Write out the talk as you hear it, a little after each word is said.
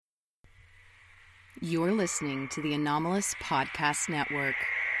You're listening to the Anomalous Podcast Network.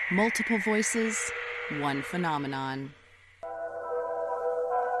 Multiple voices, one phenomenon.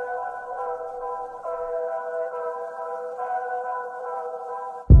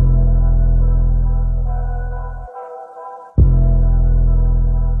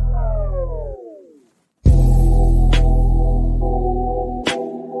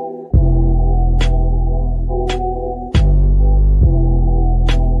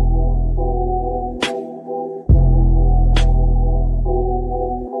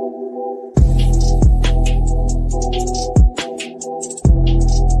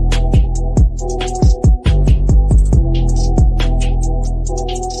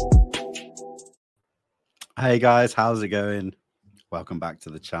 Hey guys, how's it going? Welcome back to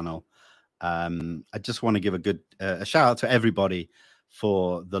the channel. I just want to give a shout out to everybody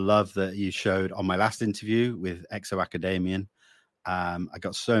for the love that you showed on my last interview with Exo Academian. I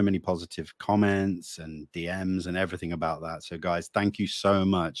got so many positive comments and DMs and everything about that. So guys, thank you so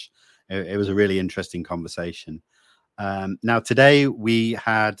much. It was a really interesting conversation. Now today we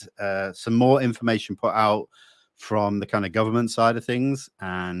had some more information put out from the kind of government side of things,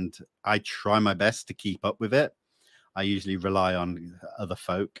 and I try my best to keep up with it. I usually rely on other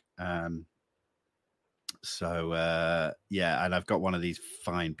folk. Yeah, and I've got one of these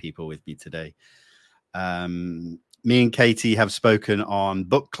fine people with me today. Me and Katie have spoken on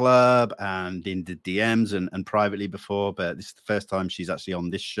book club and in the DMs and privately before, but this is the first time she's actually on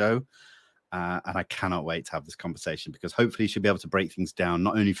this show. And I cannot wait to have this conversation because hopefully she'll be able to break things down,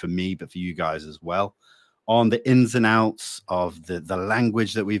 not only for me, but for you guys as well, on the ins and outs of the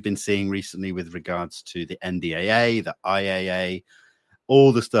language that we've been seeing recently with regards to the NDAA, the IAA,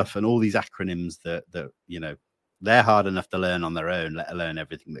 all the stuff and all these acronyms that you know, they're hard enough to learn on their own, let alone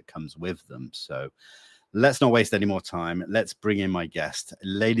everything that comes with them. So let's not waste any more time. Let's bring in my guest.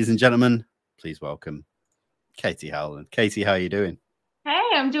 Ladies and gentlemen, please welcome Katie Howland. Katie, how are you doing? Hey,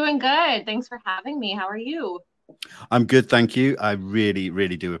 I'm doing good. Thanks for having me. How are you? I'm good, thank you. I really,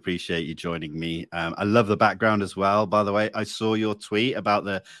 really do appreciate you joining me. I love the background as well. By the way, I saw your tweet about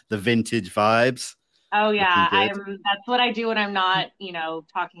the vintage vibes. Oh yeah, that's what I do when I'm not,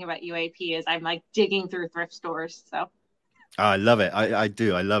 talking about UAP. Is I'm like digging through thrift stores. So I love it. I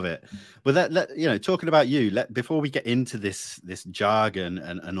do. I love it. But talking about you, before we get into this jargon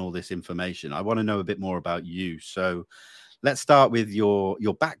and all this information, I want to know a bit more about you. So let's start with your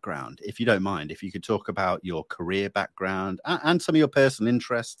background, if you don't mind. If you could talk about your career background and some of your personal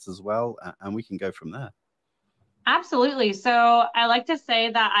interests as well, and we can go from there. Absolutely. So I like to say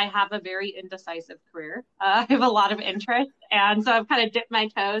that I have a very indecisive career. I have a lot of interests, and so I've kind of dipped my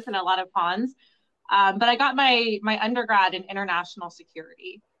toes in a lot of ponds. But I got my undergrad in international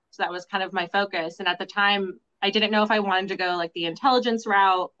security, so that was kind of my focus. And at the time, I didn't know if I wanted to go like the intelligence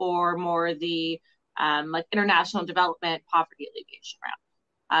route or more the like international development, poverty alleviation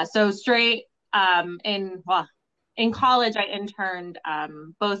route. So straight in college, I interned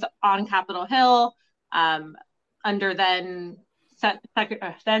both on Capitol Hill under then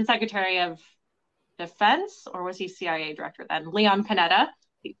Secretary of Defense, or was he CIA director then? Leon Panetta.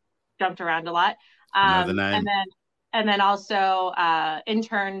 He jumped around a lot. And then also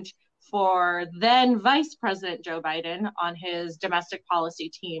interned for then Vice President Joe Biden on his domestic policy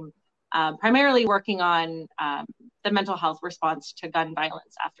team, primarily working on the mental health response to gun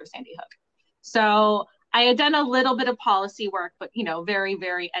violence after Sandy Hook. So I had done a little bit of policy work, but very,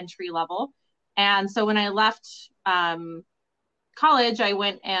 very entry level. And so when I left college, I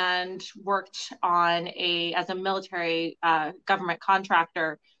went and worked as a military government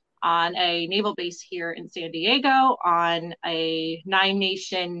contractor on a naval base here in San Diego on a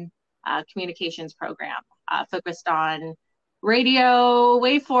 9-nation communications program focused on radio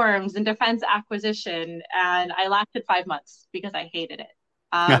waveforms and defense acquisition. And I lasted 5 months because I hated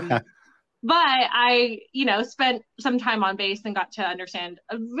it. But I, spent some time on base and got to understand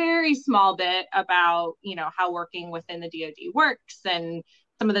a very small bit about, how working within the DoD works and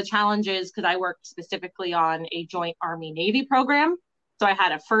some of the challenges, because I worked specifically on a joint Army-Navy program. So I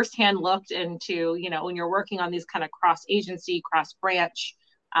had a firsthand look into, when you're working on these kind of cross-agency, cross-branch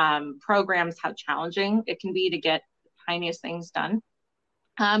programs, how challenging it can be to get the tiniest things done.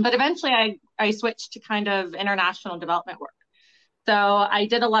 But eventually I switched to kind of international development work. So I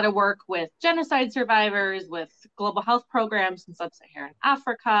did a lot of work with genocide survivors, with global health programs in sub-Saharan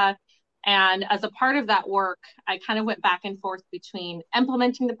Africa. And as a part of that work, I kind of went back and forth between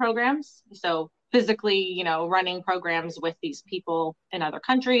implementing the programs, so physically, running programs with these people in other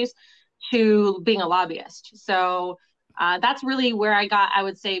countries, to being a lobbyist. So that's really where I got, I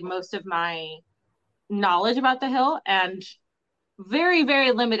would say, most of my knowledge about the Hill, and very,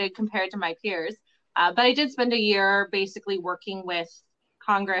 very limited compared to my peers. But I did spend a year basically working with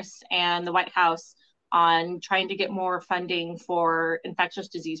Congress and the White House on trying to get more funding for infectious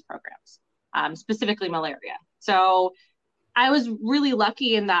disease programs, specifically malaria. So I was really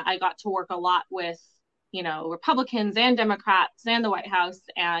lucky in that I got to work a lot with, Republicans and Democrats and the White House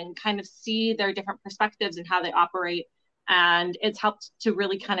and kind of see their different perspectives and how they operate. And it's helped to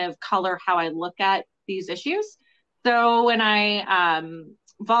really kind of color how I look at these issues. So when I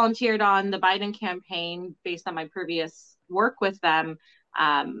volunteered on the Biden campaign based on my previous work with them,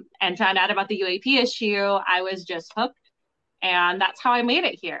 and found out about the UAP issue, I was just hooked. And that's how I made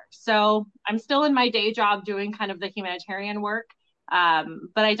it here. So I'm still in my day job doing kind of the humanitarian work.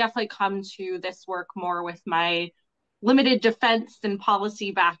 But I definitely come to this work more with my limited defense and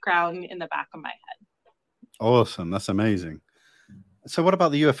policy background in the back of my head. Awesome. That's amazing. So what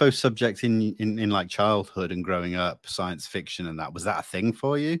about the UFO subject in like childhood and growing up, science fiction and that? Was that a thing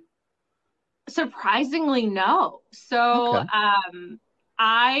for you? Surprisingly, no. So Okay.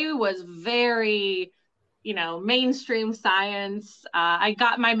 I was very, mainstream science. I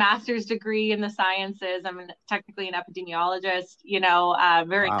got my master's degree in the sciences. I'm technically an epidemiologist,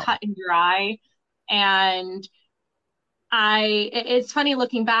 very Wow. cut and dry. And it's funny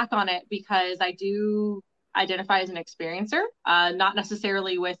looking back on it because I do identify as an experiencer, not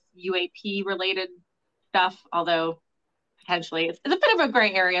necessarily with UAP related stuff, although potentially it's a bit of a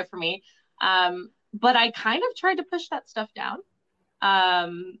gray area for me. But I kind of tried to push that stuff down.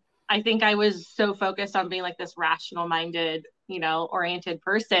 I think I was so focused on being like this rational minded, oriented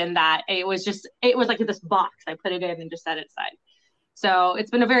person that it was like this box. I put it in and just set it aside. So it's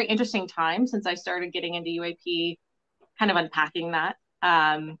been a very interesting time since I started getting into UAP, kind of unpacking that.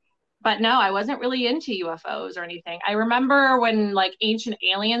 But no, I wasn't really into UFOs or anything. I remember when like Ancient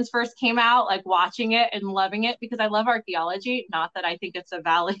Aliens first came out, like watching it and loving it because I love archaeology. Not that I think it's a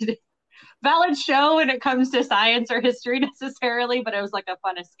valid show when it comes to science or history necessarily, but it was like a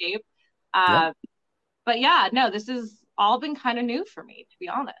fun escape. But yeah, no, this has all been kind of new for me, to be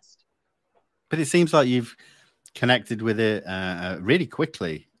honest. But it seems like you've connected with it really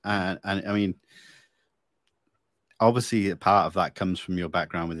quickly. And I mean, obviously a part of that comes from your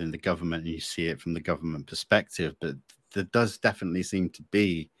background within the government and you see it from the government perspective, but there does definitely seem to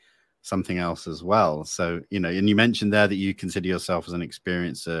be something else as well. So, and you mentioned there that you consider yourself as an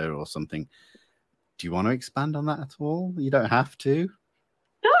experiencer or something. Do you want to expand on that at all? You don't have to.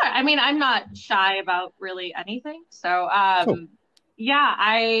 Sure. I mean, I'm not shy about really anything. So, Cool. yeah,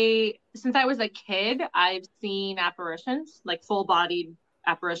 since I was a kid, I've seen apparitions, like full-bodied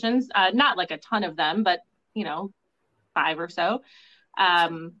apparitions. Not like a ton of them, but 5 or so.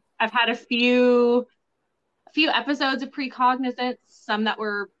 I've had a few episodes of precognizance, some that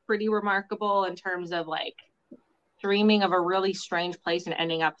were pretty remarkable in terms of like dreaming of a really strange place and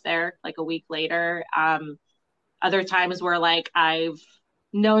ending up there like a week later. Other times where like I've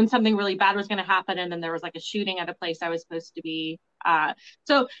known something really bad was going to happen and then there was like a shooting at a place I was supposed to be.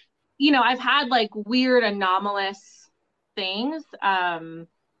 So, I've had like weird anomalous things.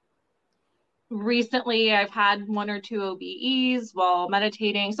 Recently I've had 1 or 2 OBEs while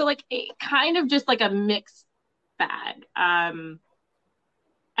meditating. So like kind of just like a mixed bag.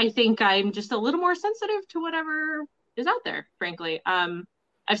 I think I'm just a little more sensitive to whatever is out there, frankly.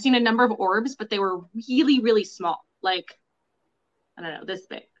 I've seen a number of orbs, but they were really, really small. Like, I don't know, this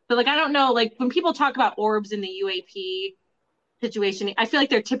big. So like, I don't know, like when people talk about orbs in the UAP situation, I feel like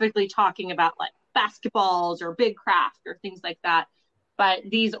they're typically talking about like basketballs or big craft or things like that. But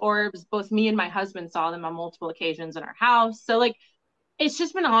these orbs, both me and my husband saw them on multiple occasions in our house. So like, it's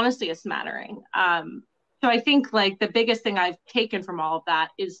just been honestly a smattering. So I think like the biggest thing I've taken from all of that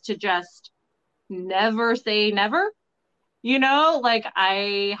is to just never say never. Like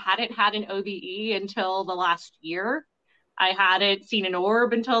I hadn't had an OBE until the last year. I hadn't seen an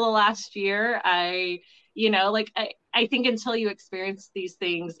orb until the last year. I think until you experience these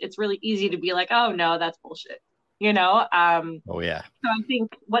things, it's really easy to be like, oh no, that's bullshit. Oh yeah. So I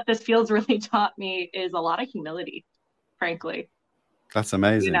think what this field's really taught me is a lot of humility, frankly. That's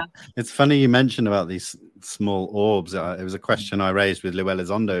amazing. It's funny you mentioned about these small orbs. It was a question I raised with Lou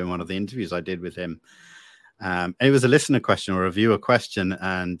Elizondo in one of the interviews I did with him. And it was a listener question or a viewer question,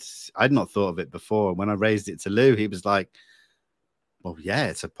 and I'd not thought of it before. When I raised it to Lou, he was like, well, yeah,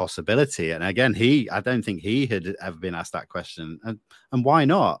 it's a possibility. And again, I don't think he had ever been asked that question. And why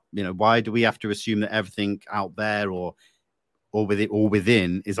not? Why do we have to assume that everything out there or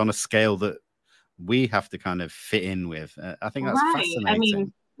within is on a scale that we have to kind of fit in with? I think that's fascinating. I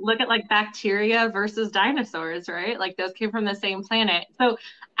mean, look at like bacteria versus dinosaurs, right? Like those came from the same planet. So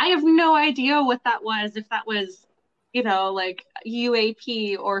I have no idea what that was, if that was like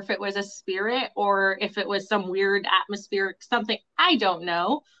UAP, or if it was a spirit, or if it was some weird atmospheric something. I don't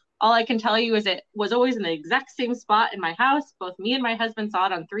know. All I can tell you is it was always in the exact same spot in my house. Both me and my husband saw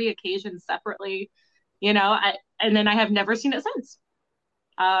it on 3 occasions separately, and then I have never seen it since.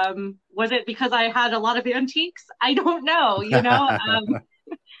 Was it because I had a lot of antiques? I don't know,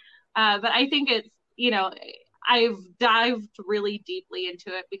 but I think it's, I've dived really deeply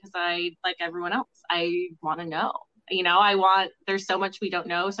into it because I, like everyone else, I want to know. There's so much we don't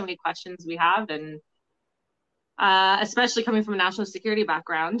know, so many questions we have, and especially coming from a national security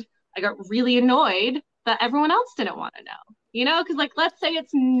background, I got really annoyed that everyone else didn't want to know, because let's say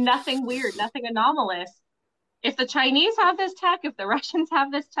it's nothing weird, nothing anomalous. If the Chinese have this tech, if the Russians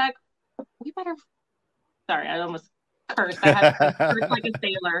have this tech, we better, sorry, I almost cursed. I had to curse like a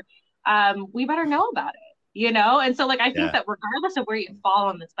sailor. We better know about it, And so I think that regardless of where you fall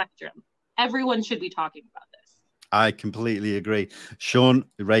on the spectrum, everyone should be talking about this. I completely agree. Sean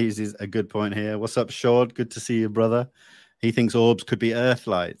raises a good point here. What's up, Sean? Good to see you, brother. He thinks orbs could be Earth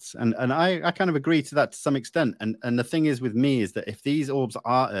lights. And I kind of agree to that to some extent. And the thing is with me is that if these orbs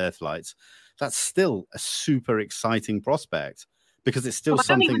are Earth lights, that's still a super exciting prospect because it's still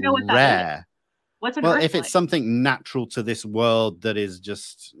something rare. What's an Well, Earth if it's light? Something natural to this world that is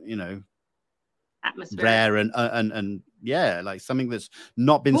just, Atmosphere. rare and yeah, like something that's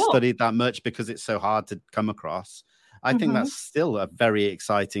not been studied that much because it's so hard to come across. I think that's still a very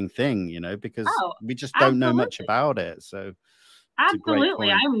exciting thing, because we just don't know much about it. So absolutely,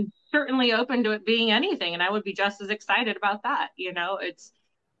 I'm certainly open to it being anything, and I would be just as excited about that.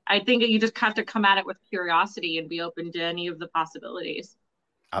 I think you just have to come at it with curiosity and be open to any of the possibilities.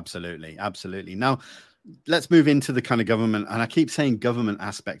 Absolutely. Now, let's move into the kind of government. And I keep saying government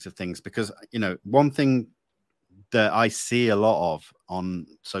aspects of things because, one thing that I see a lot of on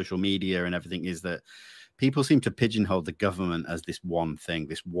social media and everything is that people seem to pigeonhole the government as this one thing,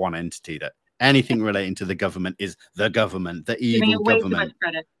 this one entity, that anything relating to the government is the government, the evil government.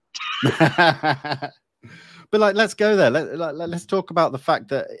 But let's go there. Let's talk about the fact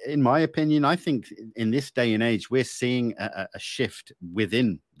that, in my opinion, I think in this day and age, we're seeing a shift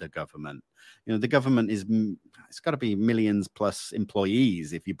within the government. The government it's got to be millions plus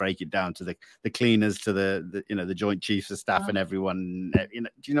employees if you break it down to the cleaners, to the Joint Chiefs of Staff and everyone. Do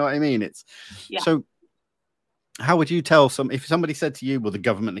you know what I mean? So. How would you tell if somebody said to you, well, the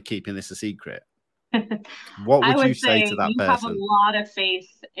government are keeping this a secret? What would you say to that person? You have a lot of faith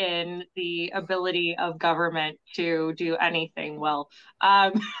in the ability of government to do anything well.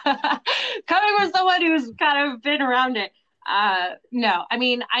 Coming from someone who's kind of been around it. No, I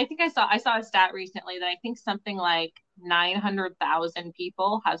mean, I think I saw a stat recently that I think something like 900,000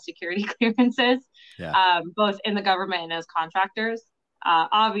 people have security clearances, both in the government and as contractors.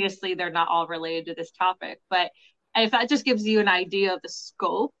 Obviously, they're not all related to this topic, but if that just gives you an idea of the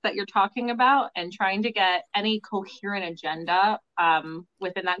scope that you're talking about, and trying to get any coherent agenda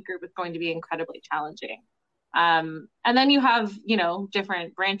within that group is going to be incredibly challenging. And then you have,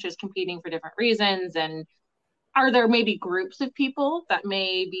 different branches competing for different reasons. And are there maybe groups of people that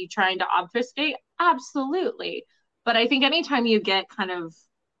may be trying to obfuscate? Absolutely. But I think anytime you get kind of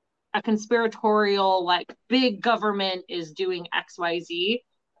a conspiratorial, big government is doing XYZ,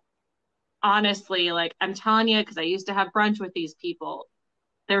 honestly, I'm telling you, because I used to have brunch with these people,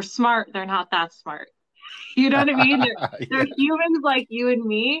 they're smart, they're not that smart. You know what I mean? They're humans like you and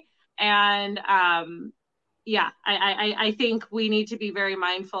me. And I think we need to be very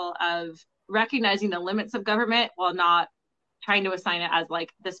mindful of recognizing the limits of government while not trying to assign it as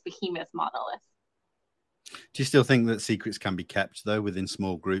this behemoth monolith. Do you still think that secrets can be kept, though, within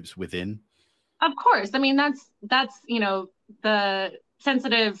small groups within? Of course. I mean, that's the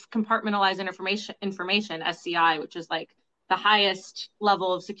sensitive compartmentalized information, SCI, which is the highest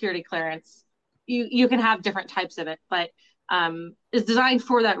level of security clearance. You can have different types of it, but is designed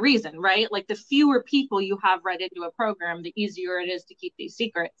for that reason, right? The fewer people you have read into a program, the easier it is to keep these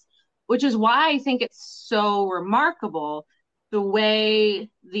secrets, which is why I think it's so remarkable the way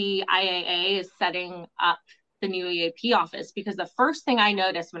the IAA is setting up the new EAP office, because the first thing I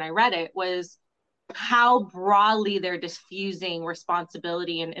noticed when I read it was how broadly they're diffusing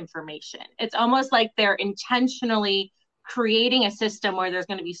responsibility and information. It's almost like they're intentionally creating a system where there's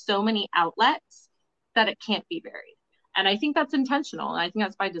going to be so many outlets that it can't be buried. And I think that's intentional. And I think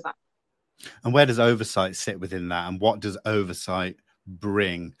that's by design. And where does oversight sit within that? And what does oversight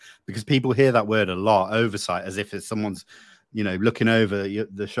bring? Because people hear that word a lot, oversight, as if it's someone's, looking over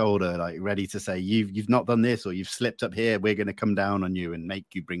the shoulder, ready to say, you've not done this, or you've slipped up here. We're going to come down on you and make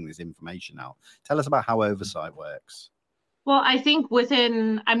you bring this information out. Tell us about how oversight works. Well, I think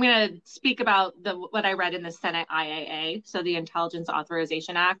I'm going to speak about what I read in the Senate IAA, so the Intelligence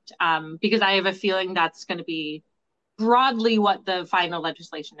Authorization Act, because I have a feeling that's going to be broadly what the final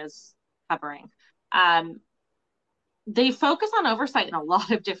legislation is covering. They focus on oversight in a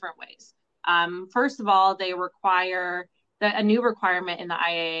lot of different ways. First of all, they require a new requirement in the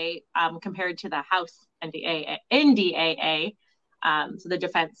IAA compared to the House NDAA, so the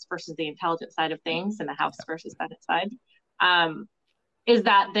defense versus the intelligence side of things and the House versus Senate side, is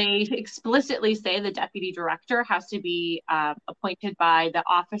that they explicitly say the deputy director has to be appointed by the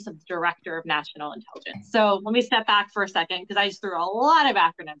Office of the Director of National Intelligence. So let me step back for a second because I just threw a lot of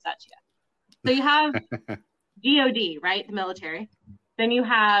acronyms at you. So you have DOD, right, the military. Then you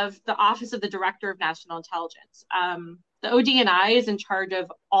have the Office of the Director of National Intelligence. The ODNI is in charge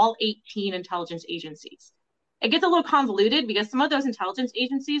of all 18 intelligence agencies. It gets a little convoluted because some of those intelligence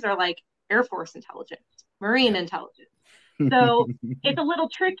agencies are like Air Force intelligence, Marine intelligence. So it's a little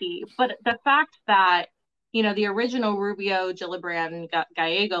tricky, but the fact that, the original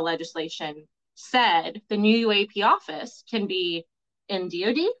Rubio-Gillibrand-Gallego legislation said the new UAP office can be in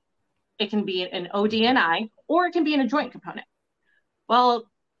DOD, it can be an ODNI, or it can be in a joint component. Well,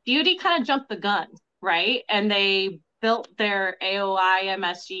 DOD kind of jumped the gun, right? And they built their AOI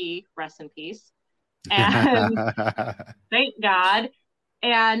MSG, rest in peace, and thank God.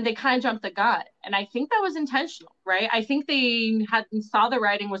 And they kind of jumped the gun. And I think that was intentional, right? I think they saw the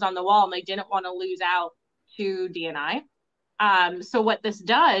writing was on the wall and they didn't want to lose out to DNI. So what this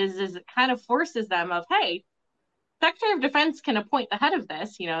does is it kind of forces them of, hey, Secretary of Defense can appoint the head of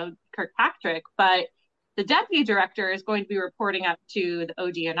this, Kirkpatrick, but the deputy director is going to be reporting up to the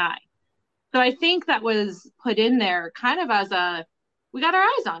ODNI. So I think that was put in there kind of as we got our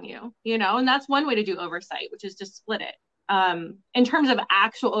eyes on you, and that's one way to do oversight, which is to split it. In terms of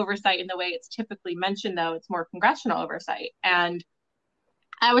actual oversight in the way it's typically mentioned, though, it's more congressional oversight. And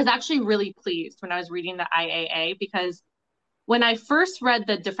I was actually really pleased when I was reading the IAA because when I first read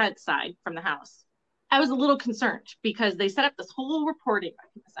the defense side from the House, I was a little concerned because they set up this whole reporting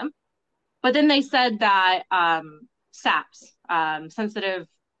mechanism. But then they said that SAPs, sensitive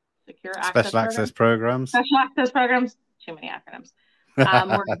secure special access programs, special access programs, too many acronyms,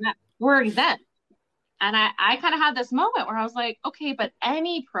 were exempt. And I kind of had this moment where I was like, okay, but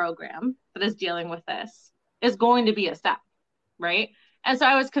any program that is dealing with this is going to be a SAP, right? And so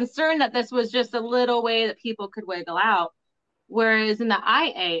I was concerned that this was just a little way that people could wiggle out. Whereas in the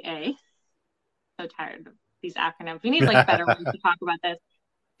IAA, so tired of these acronyms, we need like better ones to talk about this.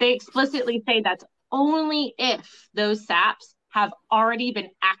 They explicitly say that's only if those SAPs have already been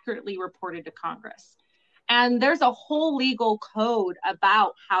accurately reported to Congress. And there's a whole legal code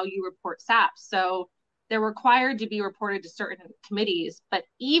about how you report SAPs. So they're required to be reported to certain committees, but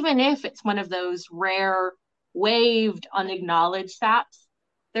even if it's one of those rare, waived, unacknowledged SAPs,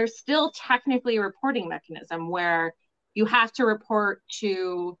 there's still technically a reporting mechanism where you have to report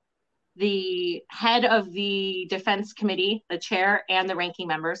to the head of the Defense Committee, the chair, and the ranking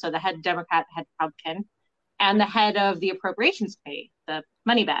member, so the head Democrat, head Republican, and the head of the Appropriations Committee, the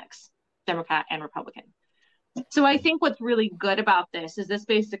moneybags, Democrat and Republican. So I think what's really good about this is this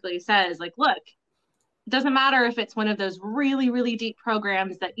basically says, like, look, it doesn't matter if it's one of those really, really deep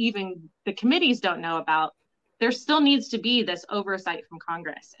programs that even the committees don't know about, there still needs to be this oversight from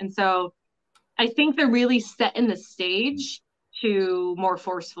Congress. And so I think they're really setting the stage to more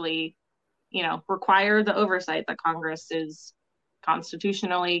forcefully, require the oversight that Congress is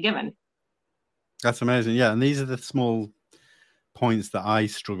constitutionally given. That's amazing. Yeah. And these are the small points that I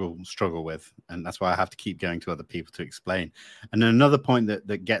struggle with, and that's why I have to keep going to other people to explain. And another point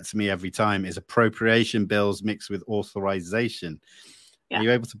that gets me every time is appropriation bills mixed with authorization. Yeah. Are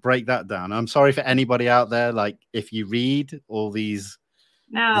you able to break that down? I'm sorry for anybody out there, like if you read all this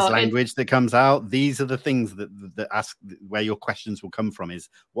language that comes out, these are the things that ask where your questions will come from, is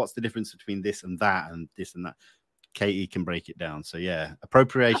what's the difference between this and that and this and that. Katie can break it down. So yeah,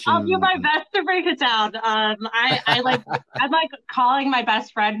 appropriation. I'll do my best to break it down. I'm like calling my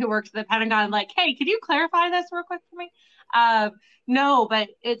best friend who works at the Pentagon, like, hey, could you clarify this real quick for me? No, but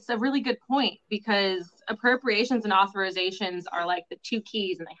it's a really good point because appropriations and authorizations are like the two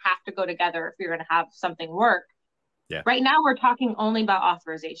keys and they have to go together if you're going to have something work. Yeah. Right now we're talking only about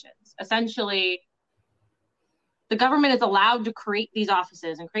authorizations. Essentially, the government is allowed to create these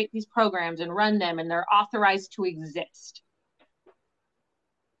offices and create these programs and run them, and they're authorized to exist.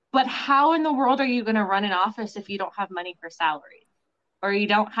 But how in the world are you going to run an office if you don't have money for salary, or you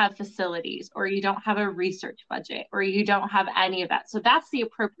don't have facilities, or you don't have a research budget, or you don't have any of that? So that's the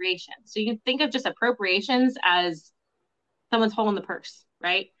appropriation. So you can think of just appropriations as someone's hole in the purse,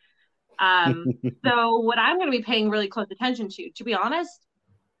 right? So what I'm going to be paying really close attention to be honest,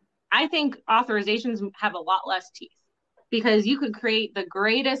 I think authorizations have a lot less teeth, because you could create the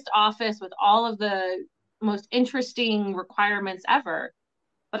greatest office with all of the most interesting requirements ever,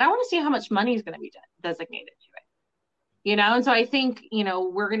 but I want to see how much money is going to be designated to it. And so I think,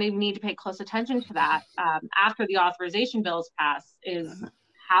 we're going to need to pay close attention to that after the authorization bills pass, is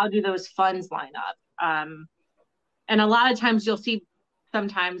how do those funds line up? And a lot of times you'll see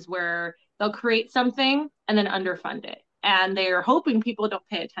sometimes where they'll create something and then underfund it. And they're hoping people don't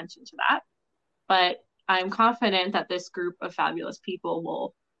pay attention to that. But I'm confident that this group of fabulous people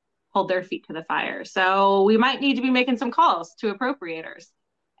will hold their feet to the fire. So we might need to be making some calls to appropriators.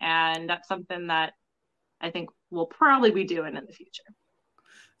 And that's something that I think we'll probably be doing in the future.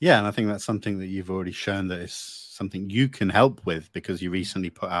 Yeah, and I think that's something that you've already shown that is something you can help with, because you recently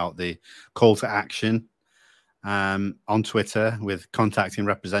put out the call to action on Twitter with contacting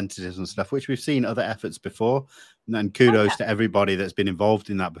representatives and stuff, which we've seen other efforts before. And kudos to everybody that's been involved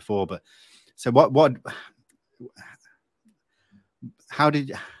in that before. But so how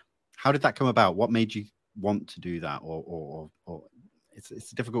did that come about? What made you want to do that? Or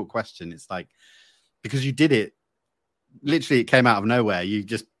it's a difficult question. It's like, because you did it, literally it came out of nowhere. You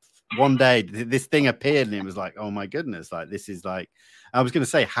just, one day this thing appeared and it was like, oh my goodness, like this is like, I was going to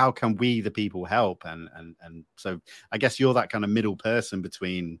say, how can we, the people, help? And so I guess you're that kind of middle person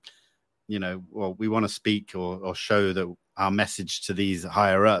between, well, we want to speak or show that our message to these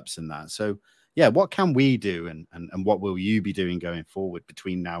higher ups and that. So yeah, what can we do? And what will you be doing going forward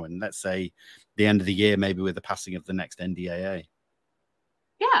between now and, let's say, the end of the year, maybe with the passing of the next NDAA?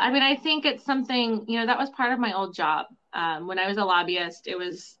 Yeah, I mean, I think it's something, that was part of my old job. When I was a lobbyist, it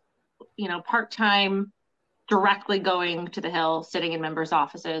was, part-time, directly going to the Hill, sitting in members'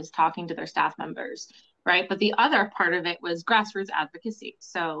 offices, talking to their staff members, right? But the other part of it was grassroots advocacy.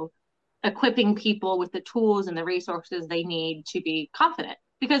 So equipping people with the tools and the resources they need to be confident,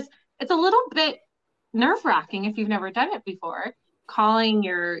 because it's a little bit nerve-wracking if you've never done it before, calling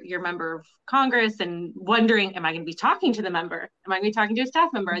your member of Congress and wondering, am I going to be talking to the member? Am I going to be talking to a staff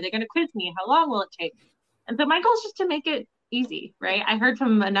member? Are they going to quiz me? How long will it take? And so my goal is just to make it easy, right? I heard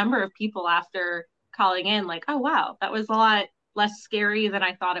from a number of people after calling in, like, oh, wow, that was a lot less scary than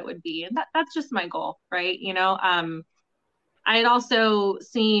I thought it would be. And that's just my goal, right? I had also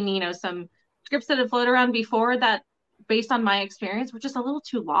seen, some scripts that had floated around before that, based on my experience, were just a little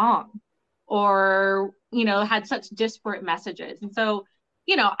too long, or, had such disparate messages. And so,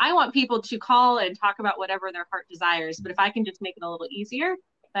 I want people to call and talk about whatever their heart desires, but if I can just make it a little easier,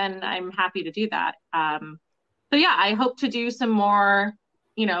 then I'm happy to do that. So yeah, I hope to do some more,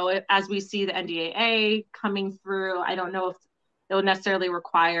 as we see the NDAA coming through. I don't know if it will necessarily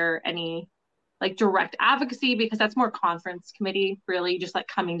require any like direct advocacy, because that's more conference committee, really just like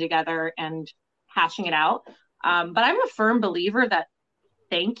coming together and hashing it out. But I'm a firm believer that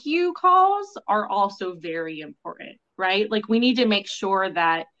thank you calls are also very important, right? Like, we need to make sure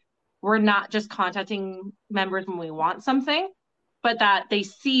that we're not just contacting members when we want something, but that they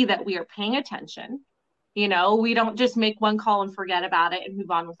see that we are paying attention. We don't just make one call and forget about it and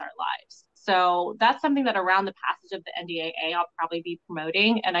move on with our lives. So that's something that around the passage of the NDAA, I'll probably be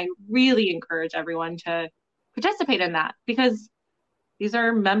promoting. And I really encourage everyone to participate in that, because these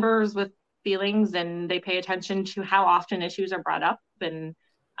are members with feelings and they pay attention to how often issues are brought up. And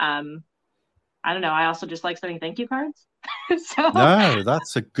I don't know, I also just like sending thank you cards. So no,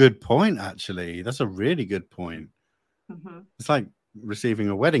 that's a good point, actually. That's a really good point. Mm-hmm. It's like receiving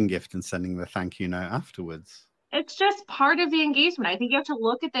a wedding gift and sending the thank you note afterwards. It's just part of the engagement. I think you have to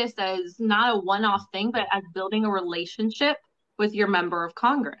look at this as not a one-off thing, but as building a relationship with your member of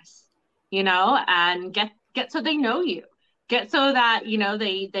Congress, and get so they know you. Get so that,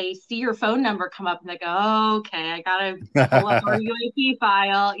 they see your phone number come up and they go, oh, okay, I got to pull up our UAP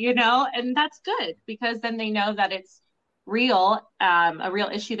file, and that's good, because then they know that it's real, a real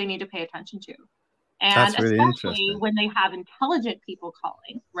issue they need to pay attention to. And that's really especially when they have intelligent people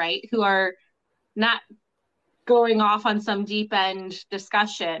calling, right, who are not going off on some deep end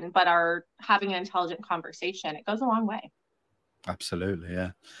discussion, but are having an intelligent conversation, it goes a long way. Absolutely,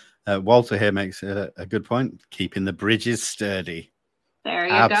 yeah. Walter here makes a good point. Keeping the bridges sturdy. There you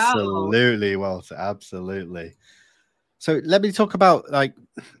go. Absolutely, Walter. Absolutely. So let me talk about, like,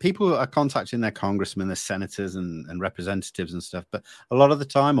 people are contacting their congressmen, their senators and representatives and stuff, but a lot of the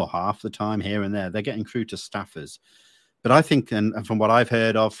time, or half the time here and there, they're getting through to staffers. But I think, and from what I've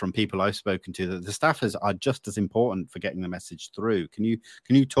heard of from people I've spoken to, that the staffers are just as important for getting the message through. Can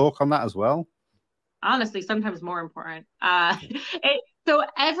you talk on that as well? Honestly, sometimes more important. So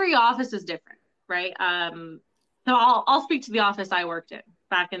every office is different, right? So I'll speak to the office I worked in.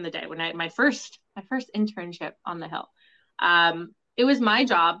 back in the day when my first internship on the Hill. It was my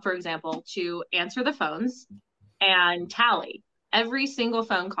job, for example, to answer the phones and tally every single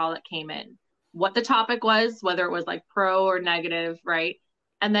phone call that came in, what the topic was, whether it was like pro or negative, right?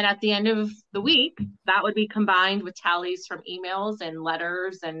 And then at the end of the week, that would be combined with tallies from emails and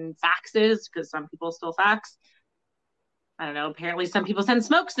letters and faxes, because some people still fax. I don't know. Apparently some people send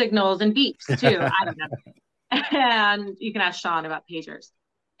smoke signals and beeps too. I don't know. And you can ask Sean about pagers.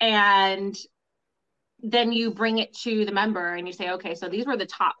 And then you bring it to the member and you say, okay, so these were the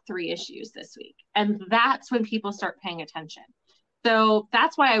top 3 issues this week. And that's when people start paying attention. So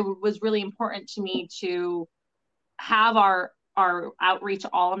that's why it was really important to me to have our outreach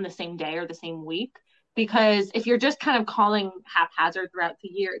all on the same day or the same week, because if you're just kind of calling haphazard throughout the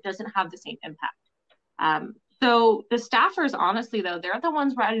year, it doesn't have the same impact. So the staffers, honestly, though, they're the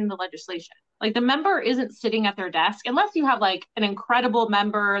ones writing the legislation. Like the member isn't sitting at their desk, unless you have like an incredible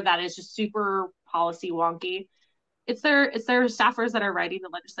member that is just super policy wonky. It's their staffers that are writing the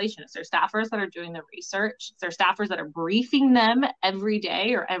legislation. It's their staffers that are doing the research. It's their staffers that are briefing them every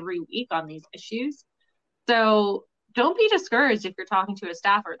day or every week on these issues. So don't be discouraged if you're talking to a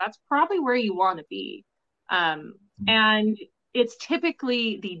staffer. That's probably where you want to be. And it's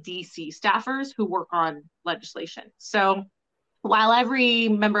typically the DC staffers who work on legislation. So while every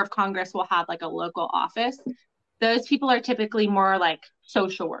member of Congress will have like a local office, those people are typically more like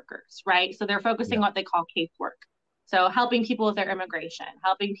social workers, right? So they're focusing on what they call casework. So helping people with their immigration,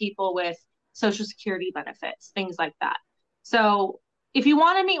 helping people with Social Security benefits, things like that. So if you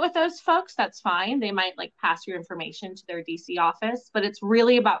want to meet with those folks, that's fine. They might like pass your information to their DC office, but it's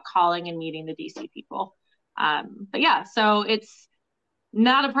really about calling and meeting the DC people. But yeah, so it's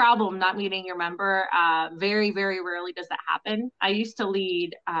not a problem not meeting your member. Very, very rarely does that happen. I used to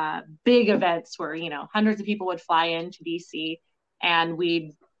lead big events where, hundreds of people would fly into DC and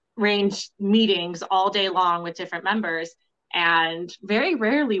we'd arrange meetings all day long with different members. And very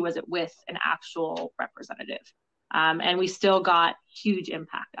rarely was it with an actual representative. And we still got huge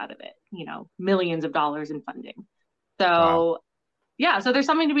impact out of it, millions of dollars in funding. So, wow. Yeah, so there's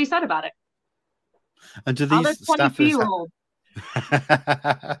something to be said about it. And do these staffers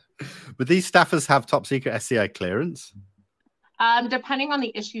but these staffers have top secret SCI clearance? Depending on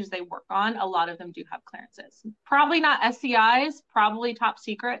the issues they work on, a lot of them do have clearances. Probably not SCIs, probably top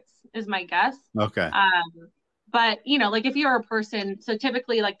secrets is my guess. Okay. But, like if you're a person, so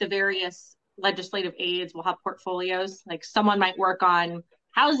typically like the various legislative aides will have portfolios. Like someone might work on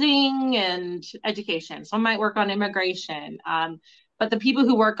housing and education. Some might work on immigration. But the people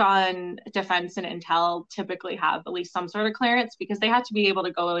who work on defense and intel typically have at least some sort of clearance, because they have to be able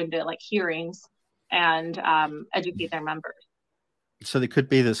to go into like hearings and educate their members. So it could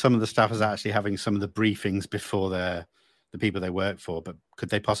be that some of the staffers are actually having some of the briefings before the people they work for, but could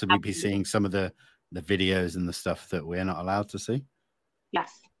they possibly be seeing some of the videos and the stuff that we're not allowed to see?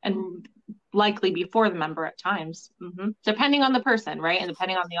 Yes, and likely before the member at times, depending on the person, right? And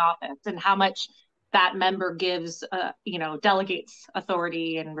depending on the office and how much that member gives, delegates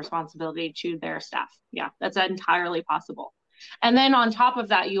authority and responsibility to their staff. Yeah, that's entirely possible. And then on top of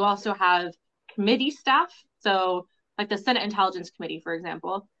that, you also have committee staff. So like the Senate Intelligence Committee, for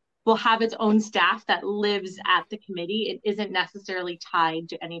example, will have its own staff that lives at the committee. It isn't necessarily tied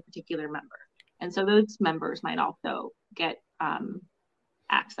to any particular member. And so those members might also get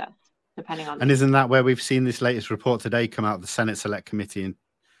access, depending on. And isn't that where we've seen this latest report today come out of the Senate Select Committee? And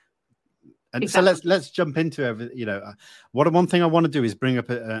exactly. So let's jump into everything. One thing I want to do is bring up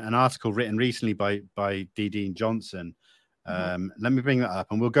an article written recently by D. Dean Johnson. Let me bring that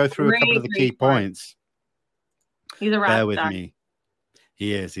up, and we'll go through a couple of the key points. He's a rock Bear with star. me.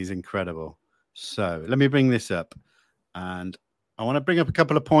 He is. He's incredible. So let me bring this up, and I want to bring up a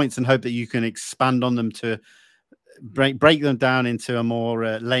couple of points and hope that you can expand on them to break them down into a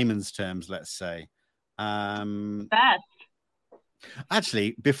more layman's terms, let's say. Best.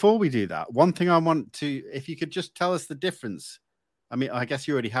 Actually, before we do that, one thing I want to, if you could just tell us the difference. I mean, I guess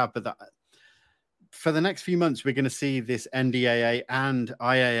you already have, but for the next few months, we're going to see this NDAA and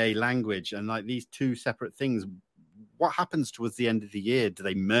IAA language and like these two separate things. What happens towards the end of the year? Do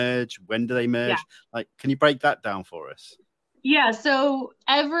they merge? When do they merge? Yeah. Like, can you break that down for us? Yeah, so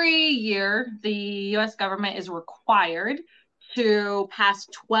every year, the U.S. government is required to pass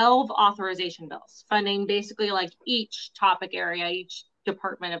 12 authorization bills, funding basically like each topic area, each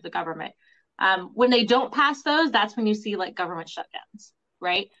department of the government. When they don't pass those, that's when you see like government shutdowns,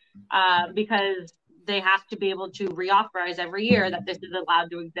 right? Because they have to be able to reauthorize every year that this is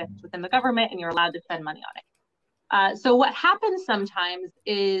allowed to exist within the government and you're allowed to spend money on it. So what happens sometimes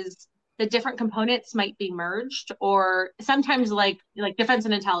is the different components might be merged, or sometimes like defense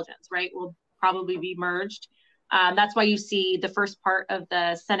and intelligence, right, will probably be merged. That's why you see the first part of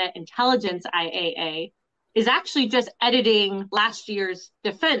the Senate Intelligence IAA is actually just editing last year's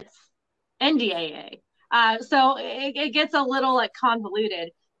defense NDAA. So it gets a little like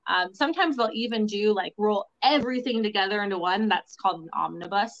convoluted. Sometimes they'll even do like roll everything together into one. That's called an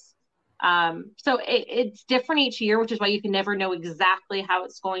omnibus. So it's different each year, which is why you can never know exactly how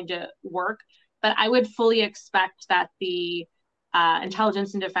it's going to work. But I would fully expect that the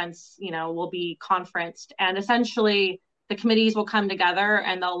intelligence and defense, will be conferenced, and essentially the committees will come together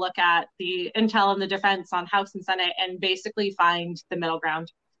and they'll look at the intel and the defense on House and Senate and basically find the middle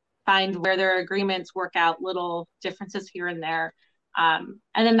ground, find where their agreements work out little differences here and there. And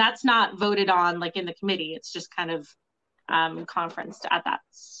then that's not voted on like in the committee. It's just kind of conferenced at that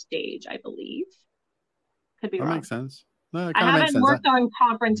stage, I believe. Could be wrong. That makes sense. No, it I kind of makes haven't sense. worked on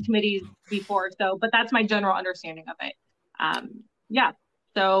conference committees before, but that's my general understanding of it. Yeah,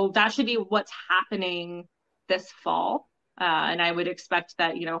 so that should be what's happening this fall. And I would expect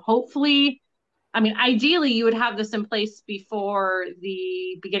that, hopefully, ideally you would have this in place before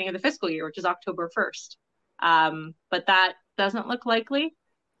the beginning of the fiscal year, which is October 1st. But that doesn't look likely.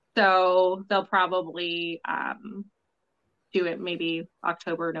 So they'll probably do it maybe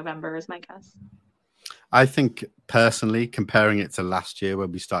October, November is my guess. I think personally, comparing it to last year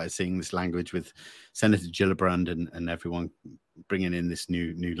when we started seeing this language with Senator Gillibrand and everyone bringing in this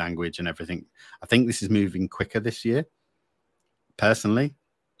new language and everything, I think this is moving quicker this year. Personally,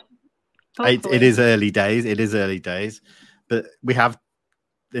 it is early days. It is early days, but we have.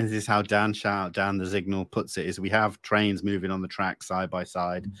 This is how Dan the Signal puts it: is we have trains moving on the track side by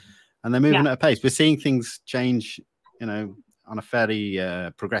side, and they're moving at a pace. We're seeing things change, on a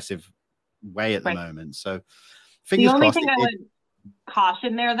fairly progressive way at the moment. So the only thing I would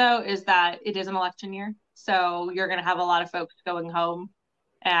caution there though is that it is an election year, so you're going to have a lot of folks going home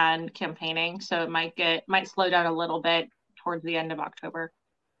and campaigning, so it might slow down a little bit towards the end of October.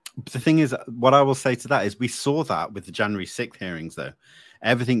 The thing is, what I will say to that is we saw that with the January 6th hearings though.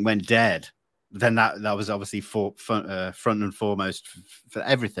 Everything went dead. Then that was obviously front and foremost for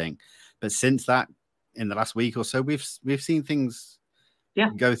everything. But since that, in the last week or so, we've seen things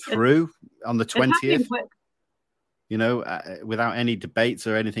go through on the 20th, without any debates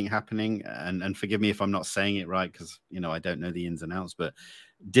or anything happening. And forgive me if I'm not saying it right, because, I don't know the ins and outs, but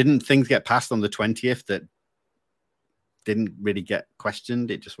didn't things get passed on the 20th that didn't really get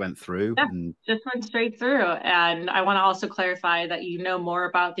questioned? It just went through. Just went straight through. And I want to also clarify that you know more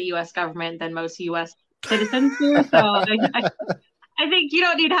about the U.S. government than most U.S. citizens do. So I think you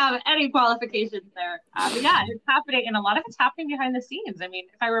don't need to have any qualifications there. But it's happening, and a lot of it's happening behind the scenes.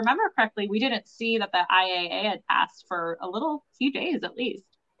 If I remember correctly, we didn't see that the IAA had passed for few days at least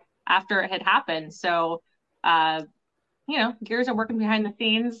after it had happened. So, gears are working behind the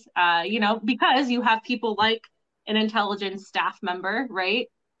scenes, because you have people like an intelligence staff member, right,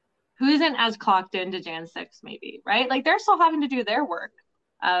 who isn't as clocked into Jan 6 maybe, right? Like they're still having to do their work.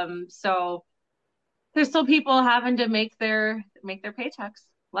 So there's still people having to make their paychecks,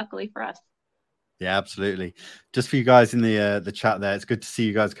 luckily for us. Yeah, absolutely. Just for you guys in the chat there, it's good to see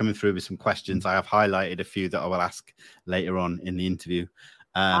you guys coming through with some questions. I have highlighted a few that I will ask later on in the interview.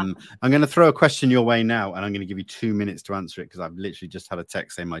 I'm going to throw a question your way now, and I'm going to give you 2 minutes to answer it because I've literally just had a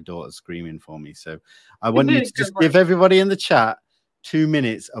text saying my daughter's screaming for me. So I want you to just give everybody in the chat 2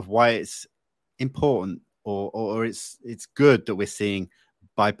 minutes of why it's important or it's good that we're seeing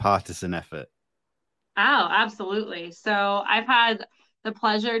bipartisan effort. Oh, absolutely. So I've had the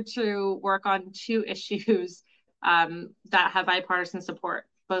pleasure to work on 2 issues that have bipartisan support,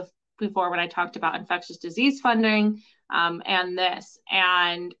 both before when I talked about infectious disease funding and this.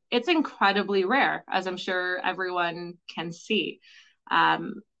 And it's incredibly rare, as I'm sure everyone can see.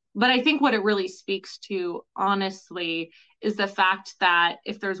 But I think what it really speaks to, honestly, is the fact that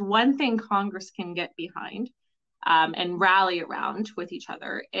if there's one thing Congress can get behind and rally around with each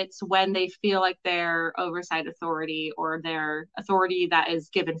other, it's when they feel like their oversight authority or their authority that is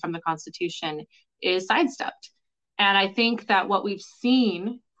given from the Constitution is sidestepped. And I think that what we've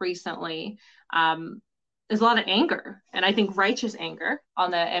seen recently is a lot of anger, and I think righteous anger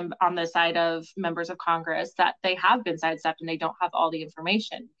on the side of members of Congress that they have been sidestepped and they don't have all the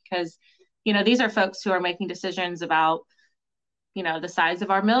information, because these are folks who are making decisions about the size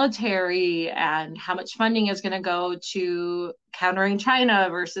of our military and how much funding is going to go to countering China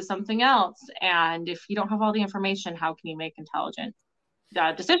versus something else. And if you don't have all the information, how can you make intelligent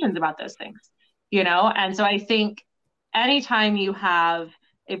decisions about those things? And so I think anytime you have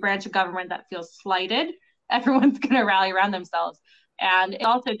a branch of government that feels slighted, everyone's going to rally around themselves. And it's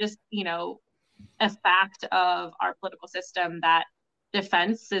also just, a fact of our political system that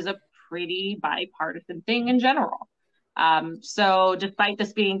defense is a pretty bipartisan thing in general. So despite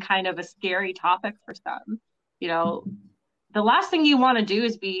this being kind of a scary topic for some, the last thing you want to do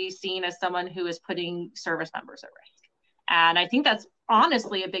is be seen as someone who is putting service members at risk. And I think that's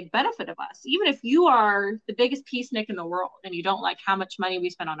honestly a big benefit of us. Even if you are the biggest peacenik in the world and you don't like how much money we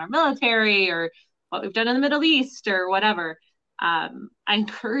spend on our military or what we've done in the Middle East or whatever, I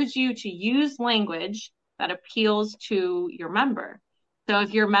encourage you to use language that appeals to your member. So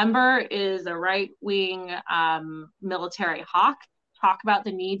if your member is a right-wing military hawk, talk about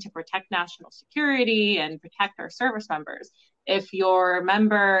the need to protect national security and protect our service members. If your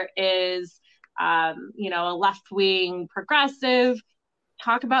member is, a left-wing progressive,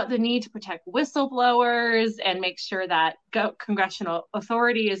 talk about the need to protect whistleblowers and make sure that congressional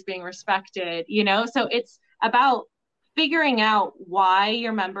authority is being respected. So it's about figuring out why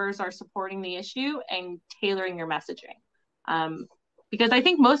your members are supporting the issue and tailoring your messaging. Because I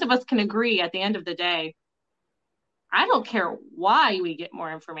think most of us can agree at the end of the day, I don't care why we get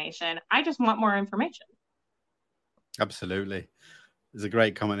more information. I just want more information. Absolutely. There's a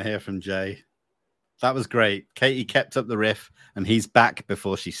great comment here from Jay. That was great. Katie kept up the riff and he's back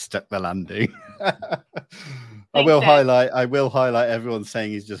before she stuck the landing. I will highlight everyone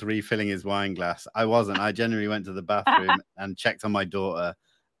saying he's just refilling his wine glass. I wasn't. I genuinely went to the bathroom and checked on my daughter.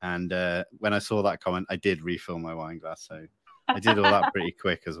 And when I saw that comment, I did refill my wine glass. So I did all that pretty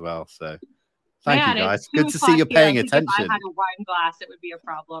quick as well. So thank you, guys. Good to see you're paying attention. If I had a wine glass, it would be a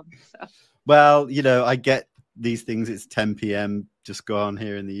problem. So. Well, I get these things. It's 10 p.m. just gone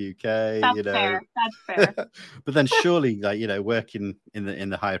here in the UK. That's fair. That's fair. But then surely, working in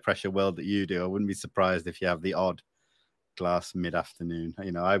the higher pressure world that you do, I wouldn't be surprised if you have the odd glass mid-afternoon.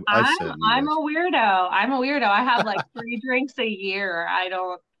 I'm a weirdo. I have like 3 drinks a year. I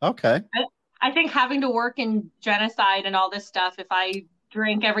don't. Okay. I think having to work in genocide and all this stuff, if I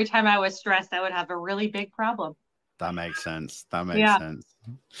drink every time I was stressed, I would have a really big problem. That makes sense. Sense.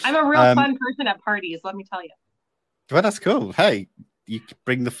 I'm a real fun person at parties, let me tell you. Well, that's cool. Hey, you can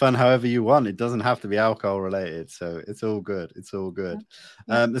bring the fun however you want. It doesn't have to be alcohol related. So it's all good. Yeah.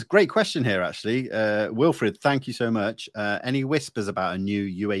 There's a great question here, actually. Wilfred, thank you so much. Any whispers about a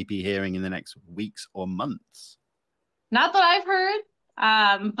new UAP hearing in the next weeks or months? Not that I've heard.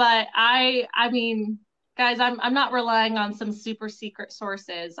 But I mean, guys, I'm not relying on some super secret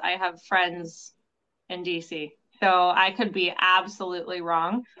sources. I have friends in DC. So I could be absolutely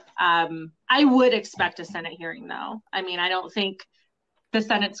wrong. I would expect a Senate hearing, though. I mean, I don't think the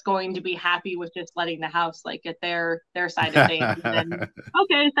Senate's going to be happy with just letting the House get their side of things. And,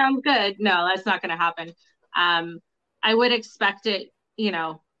 okay, sounds good. No, that's not going to happen. I would expect it,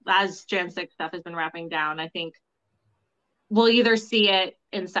 as Jan 6 stuff has been wrapping down. I think we'll either see it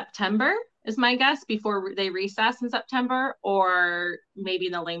in September, is my guess, before they recess in September, or maybe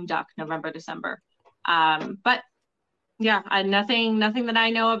in the lame duck, November, December. But yeah, nothing that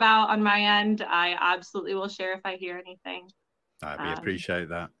I know about on my end. I absolutely will share if I hear anything. We appreciate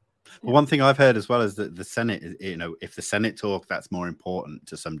that. Well, one thing I've heard as well is that the Senate, if the Senate talk, that's more important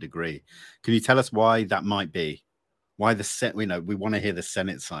to some degree. Can you tell us why that might be? Why the Senate? We want to hear the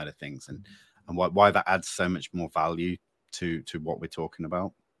Senate side of things, and why that adds so much more value to what we're talking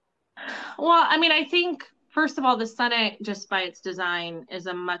about. Well, I mean, I think first of all, the Senate, just by its design, is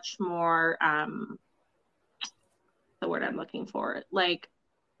a much more the word I'm looking for, like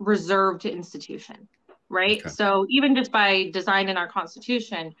reserved institution, right? Okay. So even just by design in our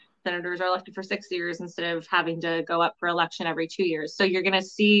Constitution, senators are elected for 6 years instead of having to go up for election every 2 years. So you're going to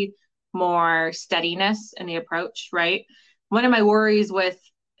see more steadiness in the approach, right? One of my worries with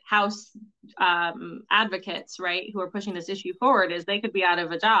House advocates, right, who are pushing this issue forward is they could be out of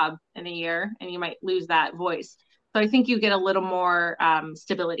a job in a year and you might lose that voice. So I think you get a little more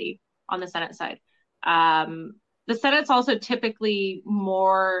stability on the Senate side. The Senate's also typically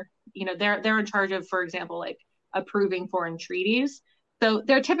more, they're in charge of, for example, like approving foreign treaties. So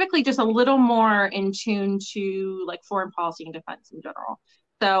they're typically just a little more in tune to like foreign policy and defense in general.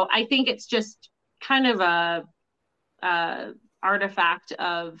 So I think it's just kind of a artifact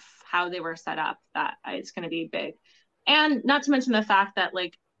of how they were set up that it's going to be big. And not to mention the fact that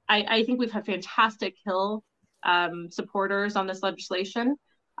like, I think we've had fantastic Hill supporters on this legislation.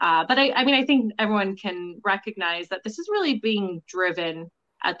 But I think everyone can recognize that this is really being driven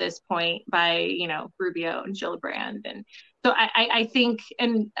at this point by, Rubio and Gillibrand. And so I think,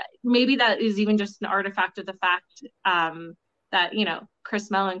 and maybe that is even just an artifact of the fact that,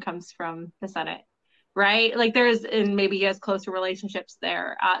 Chris Mellon comes from the Senate, right? Like and maybe he has closer relationships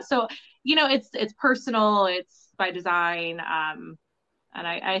there. So, it's personal, it's by design. And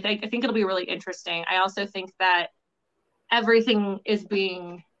I think it'll be really interesting. I also think that everything is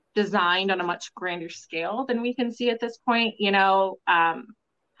being designed on a much grander scale than we can see at this point.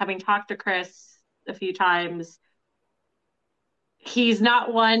 Having talked to Chris a few times, he's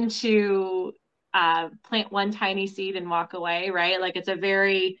not one to plant one tiny seed and walk away, right? Like it's a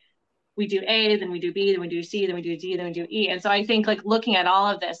very, we do A, then we do B, then we do C, then we do D, then we do E. And so I think like looking at all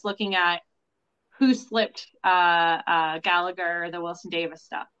of this, looking at who slipped Gallagher, the Wilson Davis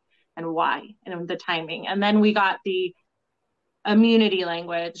stuff, and why, and the timing. And then we got the immunity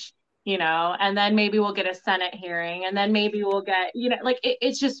language, and then maybe we'll get a Senate hearing, and then maybe we'll get,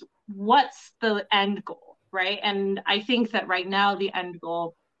 it's just what's the end goal, right? And I think that right now the end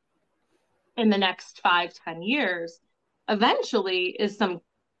goal in the next 5-10 years eventually is some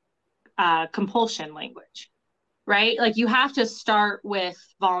compulsion language, right? Like you have to start with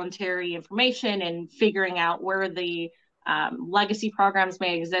voluntary information and figuring out where the legacy programs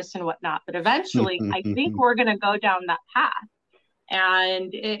may exist and whatnot. But eventually, I think we're going to go down that path.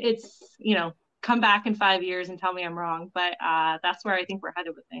 And it's, come back in 5 years and tell me I'm wrong. But that's where I think we're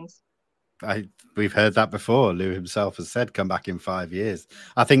headed with things. We've heard that before. Lou himself has said, come back in 5 years.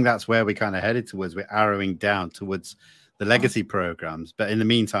 I think that's where we kind of headed towards. We're arrowing down towards the legacy programs. But in the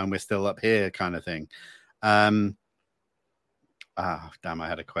meantime, we're still up here kind of thing. Damn, I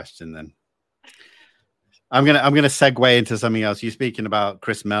had a question then. I'm gonna segue into something else. You're speaking about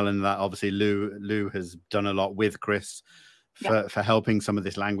Chris Mellon, that obviously Lou has done a lot with Chris for helping some of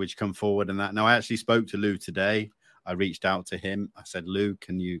this language come forward and that. Now, I actually spoke to Lou today. I reached out to him. I said, Lou,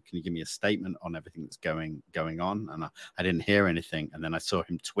 can you give me a statement on everything that's going on? And I didn't hear anything. And then I saw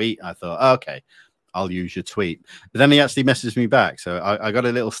him tweet. I thought, oh, okay, I'll use your tweet. But then he actually messaged me back. So I got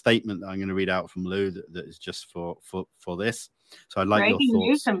a little statement that I'm going to read out from Lou that is just for this. So I'd like your thoughts.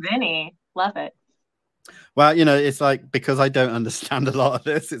 Use some Vinny. Love it. Well, it's like, because I don't understand a lot of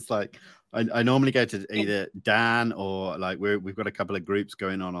this, it's like I normally go to either Dan or like we've got a couple of groups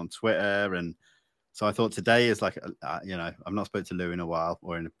going on Twitter. And so I thought today is like, I've not spoken to Lou in a while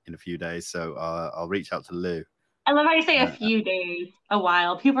or in a few days. So I'll reach out to Lou. I love how you say a few days, a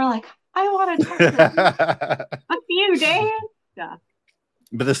while. People are like, I want to talk to him. A few days. Yeah.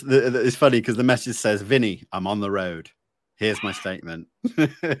 But it's funny because the message says, Vinny, I'm on the road. Here's my statement.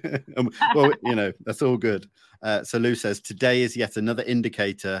 Well, that's all good. So Lou says, today is yet another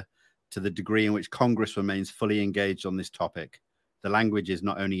indicator to the degree in which Congress remains fully engaged on this topic. The language is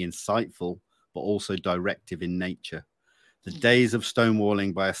not only insightful, but also directive in nature. The days of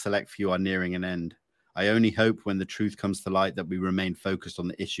stonewalling by a select few are nearing an end. I only hope when the truth comes to light that we remain focused on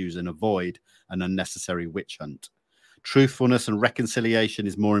the issues and avoid an unnecessary witch hunt. Truthfulness and reconciliation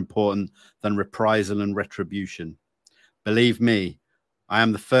is more important than reprisal and retribution. Believe me, I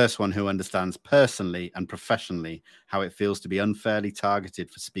am the first one who understands personally and professionally how it feels to be unfairly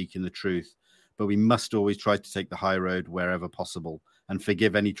targeted for speaking the truth, but we must always try to take the high road wherever possible and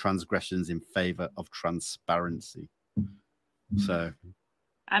forgive any transgressions in favor of transparency. So,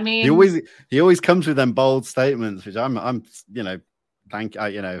 I mean, he always comes with them bold statements, which thank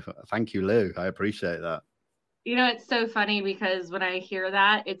you, Lou. I appreciate that. It's so funny because when I hear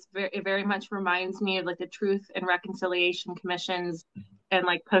that, it very much reminds me of like the Truth and Reconciliation Commissions and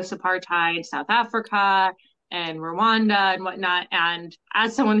like post-apartheid South Africa and Rwanda and whatnot. And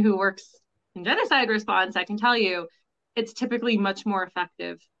as someone who works in genocide response, I can tell you it's typically much more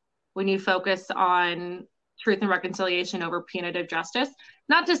effective when you focus on truth and reconciliation over punitive justice.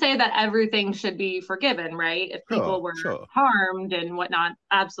 Not to say that everything should be forgiven, right? If people were harmed and whatnot,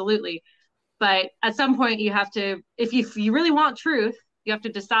 absolutely. But at some point you have to, if you really want truth, you have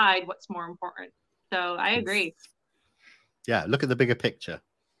to decide what's more important. So I agree. Yeah, look at the bigger picture.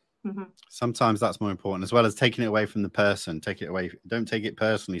 Mm-hmm. Sometimes that's more important, as well as taking it away from the person. Take it away. Don't take it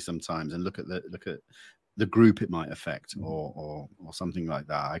personally sometimes, and look at the group it might affect, or something like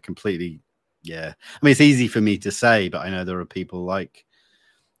that. I completely, yeah. I mean, it's easy for me to say, but I know there are people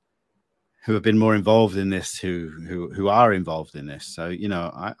who have been more involved in this, who are involved in this. So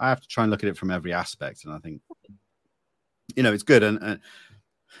I have to try and look at it from every aspect, and I think it's good. And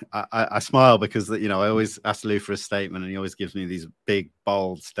I smile because I always ask Lou for a statement, and he always gives me these big,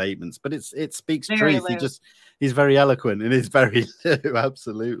 bold statements. But it speaks very truth. He's very eloquent, and it's very Lou.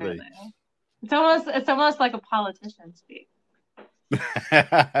 Absolutely. It's almost like a politician speak.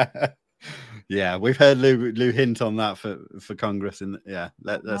 Yeah, we've heard Lou hint on that for Congress, and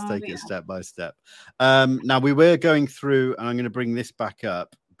let's take it step by step. Now we were going through, and I'm going to bring this back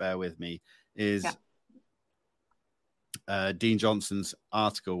up. Bear with me. Dean Johnson's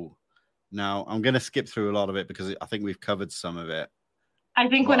article. Now I'm going to skip through a lot of it because I think we've covered some of it. I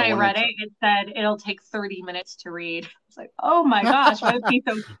think when I read it, it said it'll take 30 minutes to read. It's like, oh my gosh, what a piece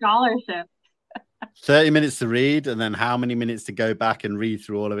of scholarship. 30 minutes to read, and then how many minutes to go back and read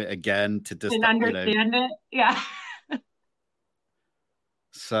through all of it again to just understand it? Yeah.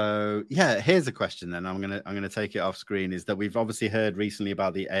 So yeah, here's a question then. I'm gonna take it off screen. Is that we've obviously heard recently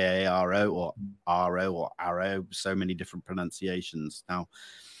about the AARO or RO or AARO, so many different pronunciations. Now,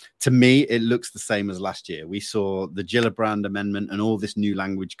 to me, it looks the same as last year. We saw the Gillibrand Amendment and all this new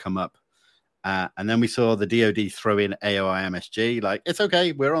language come up. And then we saw the DoD throw in AOIMSG, like, it's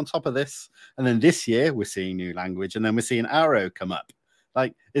okay, we're on top of this. And then this year, we're seeing new language, and then we're seeing AARO come up.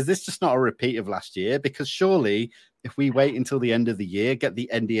 Like, is this just not a repeat of last year? Because surely, if we wait until the end of the year, get the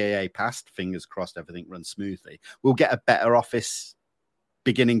NDAA passed, fingers crossed everything runs smoothly, we'll get a better office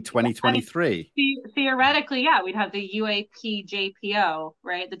beginning 2023. Theoretically, yeah, we'd have the UAP JPO,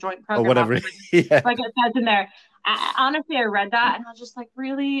 right? The Joint Program or whatever, yeah. Like it says in there. Honestly, I read that and I was just like,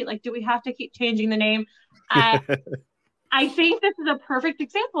 really? Like, do we have to keep changing the name? I think this is a perfect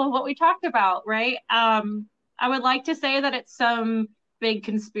example of what we talked about, right? I would like to say that it's some big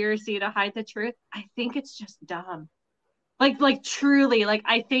conspiracy to hide the truth. I think it's just dumb. Like truly, like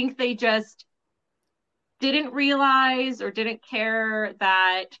I think they just didn't realize or didn't care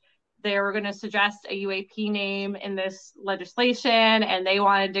that they were going to suggest a UAP name in this legislation, and they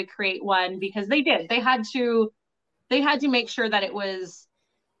wanted to create one because they did. They had to make sure that it was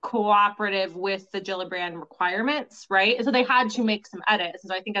cooperative with the Gillibrand requirements, right? So they had to make some edits.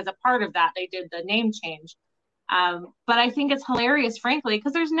 So I think as a part of that, they did the name change. But I think it's hilarious, frankly,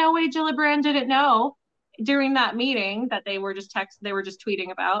 because there's no way Gillibrand didn't know during that meeting that they were just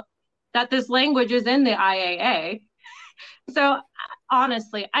tweeting about that this language is in the IAA. So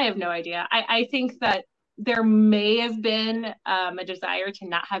honestly, I have no idea. I think that there may have been a desire to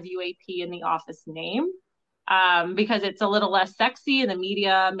not have UAP in the office name because it's a little less sexy and the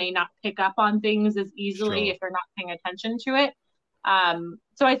media may not pick up on things as easily if they're not paying attention to it.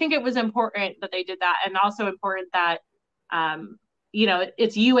 So I think it was important that they did that, and also important that,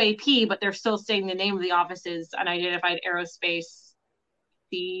 it's UAP, but they're still saying the name of the office is Unidentified Aerospace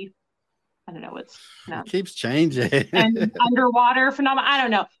I don't know what's it keeps changing and underwater phenomena. I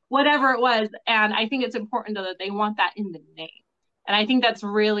don't know, whatever it was. And I think it's important though that they want that in the name. And I think that's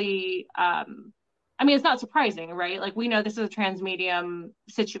really, it's not surprising, right? Like we know this is a transmedium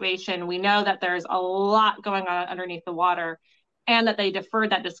situation. We know that there's a lot going on underneath the water, and that they deferred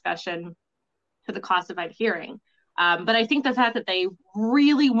that discussion to the classified hearing. But I think the fact that they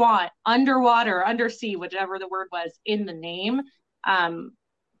really want underwater, undersea, whichever the word was, in the name,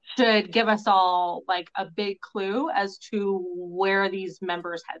 should give us all like a big clue as to where these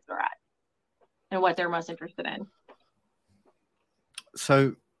members' heads are at and what they're most interested in.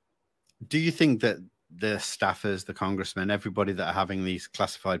 So do you think that the staffers, the congressmen, everybody that are having these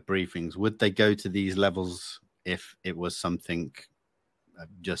classified briefings, would they go to these levels if it was something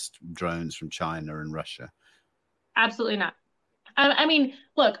just drones from China and Russia? Absolutely not.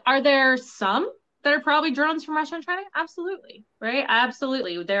 Look, are there some that are probably drones from Russia and China? Absolutely, right?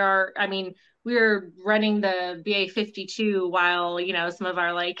 Absolutely. There are, we're running the BA-52 while, some of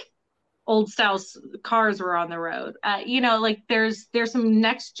our like old style cars were on the road. There's some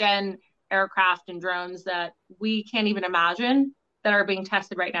next gen aircraft and drones that we can't even imagine that are being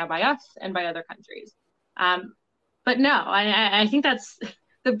tested right now by us and by other countries. But no, I think that's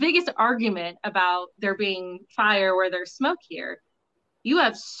the biggest argument about there being fire where there's smoke here. You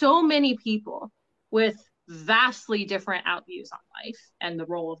have so many people with vastly different outviews on life and the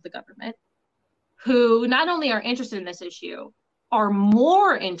role of the government who not only are interested in this issue, are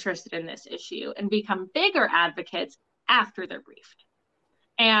more interested in this issue and become bigger advocates after they're briefed.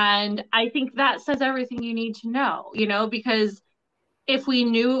 And I think that says everything you need to know, because if we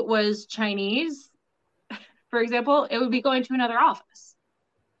knew it was Chinese, for example, it would be going to another office.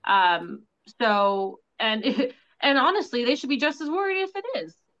 And honestly, they should be just as worried if it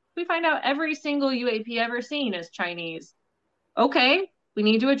is. We find out every single UAP ever seen is Chinese. Okay, we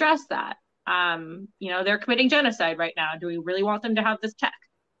need to address that. They're committing genocide right now. Do we really want them to have this tech?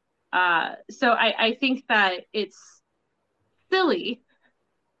 So I think that it's silly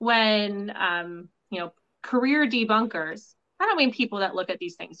when, career debunkers, I don't mean people that look at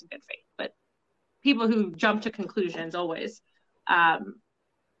these things in good faith, but people who jump to conclusions always,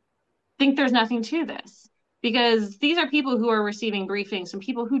 think there's nothing to this. Because these are people who are receiving briefings from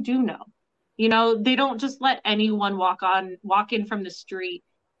people who do know. They don't just let anyone walk in from the street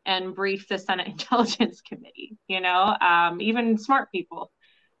and brief the Senate Intelligence Committee, even smart people.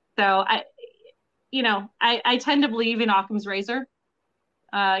 So I tend to believe in Occam's razor.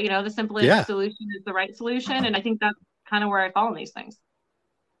 The simplest solution is the right solution. And I think that's kind of where I fall in these things.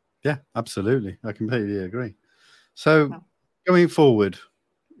 Yeah, absolutely. I completely agree. So going forward,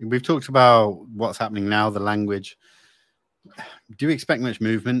 we've talked about what's happening now, the language. Do you expect much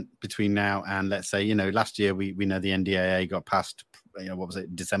movement between now and, let's say, you know, last year we know the NDAA got passed, you know, what was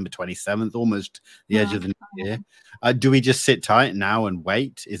it, December 27th, almost the edge of the new year. Do we just sit tight now and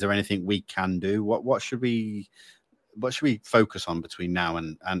wait? Is there anything we can do? What should we focus on between now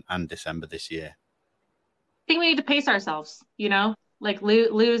and December this year? I think we need to pace ourselves, you know, like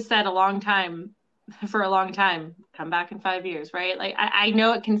Lou said for a long time, come back in 5 years, right? Like I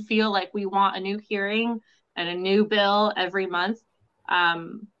know it can feel like we want a new hearing and a new bill every month. But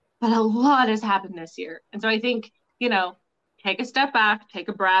a lot has happened this year. And so I think, you know, take a step back, take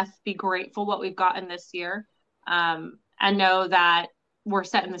a breath, be grateful what we've gotten this year, and know that we're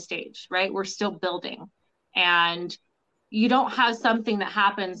setting the stage, right? We're still building. And you don't have something that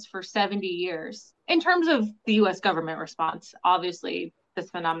happens for 70 years in terms of the US government response. Obviously, this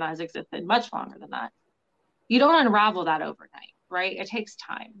phenomenon has existed much longer than that. You don't unravel that overnight, right? It takes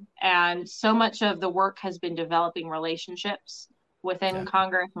time. And so much of the work has been developing relationships within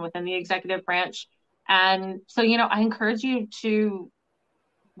Congress and within the executive branch. And so, you know, I encourage you to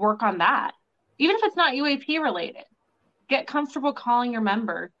work on that, even if it's not UAP related. Get comfortable calling your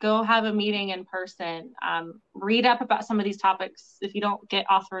member, go have a meeting in person, read up about some of these topics. If you don't get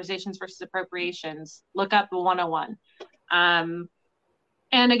authorizations versus appropriations, look up the 101.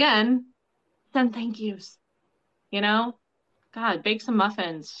 And again, send thank yous, you know, God, bake some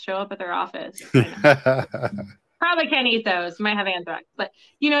muffins, show up at their office. Probably can't eat those, might have anthrax, but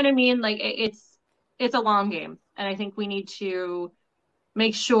you know what I mean? Like it's a long game. And I think we need to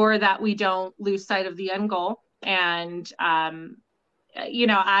make sure that we don't lose sight of the end goal. And, you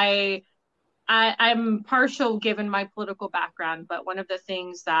know, I'm partial given my political background, but one of the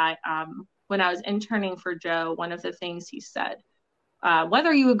things that when I was interning for Joe, one of the things he said,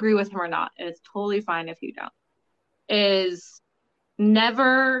 whether you agree with him or not, and it's totally fine if you don't, is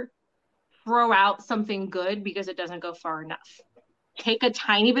never throw out something good because it doesn't go far enough. Take a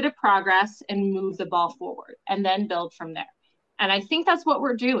tiny bit of progress and move the ball forward and then build from there. And I think that's what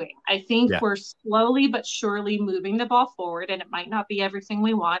we're doing. I think we're slowly but surely moving the ball forward, and it might not be everything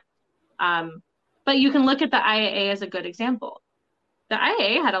we want. But you can look at the IAA as a good example. The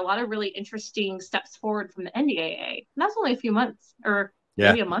IAA had a lot of really interesting steps forward from the NDAA. And that's only a few months or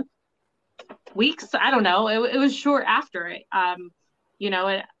maybe a month, weeks. I don't know. It was short after it. You know,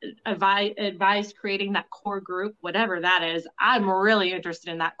 it advised creating that core group, whatever that is. I'm really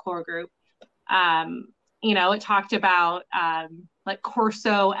interested in that core group. You know, it talked about like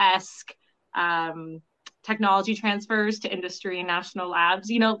Corso-esque technology transfers to industry and national labs.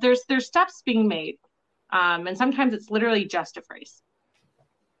 You know, there's steps being made. And sometimes it's literally just a phrase.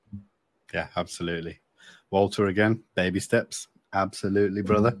 Yeah, absolutely. Walter, again, baby steps. Absolutely,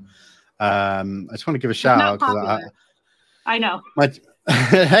 brother. I just want to give a shout out because I know.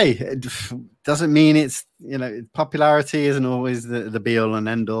 Hey, it doesn't mean it's, you know, popularity isn't always the be all and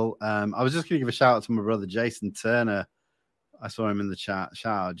end all. I was just going to give a shout out to my brother Jason Turner. I saw him in the chat.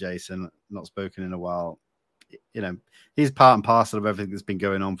 Shout out, Jason. Not spoken in a while. You know, he's part and parcel of everything that's been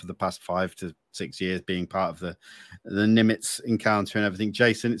going on for the past 5 to 6 years, being part of the Nimitz encounter and everything.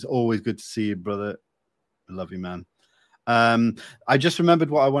 Jason, it's always good to see you, brother. I love you, man. I just remembered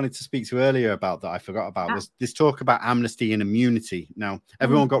what I wanted to speak to earlier about that I forgot about was this talk about amnesty and immunity. Now,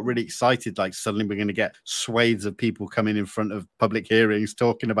 everyone got really excited, like suddenly we're going to get swathes of people coming in front of public hearings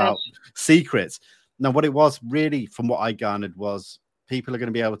talking about secrets. Now, what it was really, from what I garnered, was people are going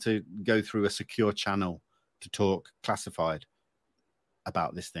to be able to go through a secure channel to talk classified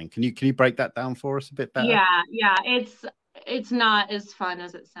about this thing. Can you break that down for us a bit better? Yeah. It's not as fun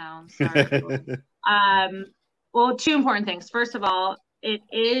as it sounds. Sorry. Well, 2 important things. First of all, it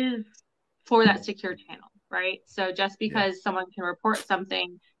is for that secure channel, right? So just because someone can report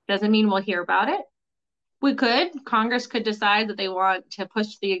something doesn't mean we'll hear about it. Congress could decide that they want to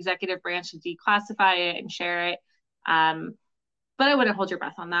push the executive branch to declassify it and share it. But I wouldn't hold your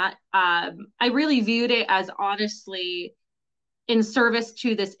breath on that. I really viewed it as honestly in service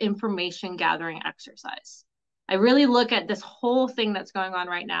to this information gathering exercise. I really look at this whole thing that's going on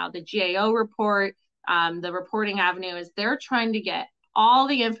right now, the GAO report, the reporting avenue is they're trying to get all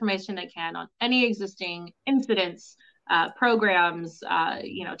the information they can on any existing incidents, programs,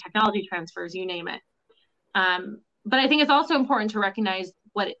 you know, technology transfers, you name it. But I think it's also important to recognize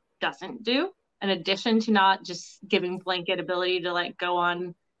what it doesn't do, in addition to not just giving blanket ability to like go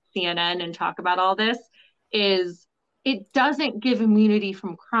on CNN and talk about all this, is it doesn't give immunity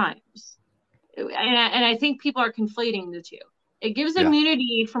from crimes. And I think people are conflating the two. It gives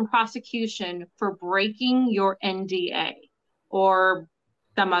immunity from prosecution for breaking your NDA or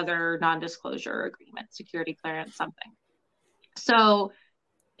some other non-disclosure agreement, security clearance, something. So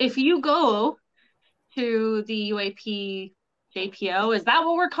if you go to the UAP JPO, is that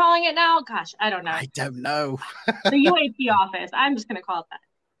what we're calling it now? Gosh, I don't know. I don't know. The UAP office, I'm just going to call it that.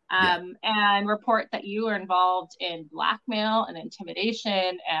 And report that you are involved in blackmail and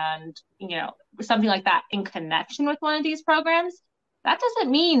intimidation and, something like that in connection with one of these programs, that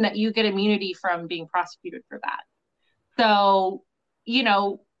doesn't mean that you get immunity from being prosecuted for that. So,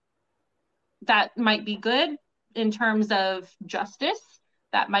 that might be good in terms of justice.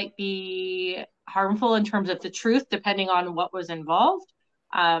 That might be harmful in terms of the truth, depending on what was involved.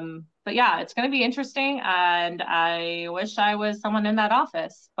 But yeah, it's going to be interesting. And I wish I was someone in that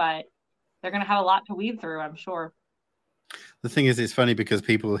office, but they're going to have a lot to weed through, I'm sure. The thing is, it's funny because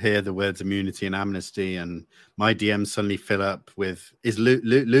people hear the words immunity and amnesty, and my DMs suddenly fill up with, is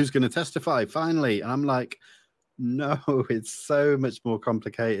Lou's going to testify finally? And I'm like, no, it's so much more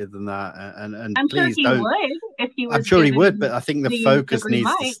complicated than that. And I'm please sure he don't. Would if he was. I'm sure he would, but I think the focus needs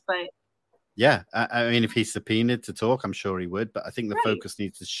to. But... Yeah, I mean, if he's subpoenaed to talk, I'm sure he would. But I think the focus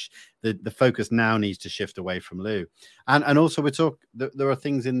needs to the focus now needs to shift away from Lou, and also there are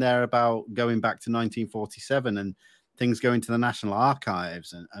things in there about going back to 1947 and things going to the National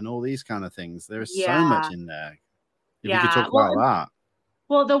Archives and all these kind of things. There is so much in there. If you could talk about that.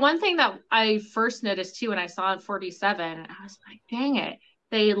 Well, the one thing that I first noticed too when I saw in 47, I was like, dang it,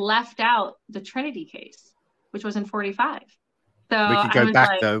 they left out the Trinity case, which was in 45. So we could go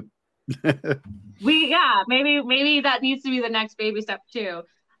back though. Maybe that needs to be the next baby step too.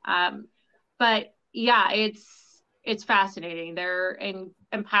 But yeah, it's fascinating. They're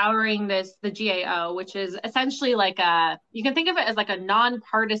empowering the GAO, which is essentially like you can think of it as like a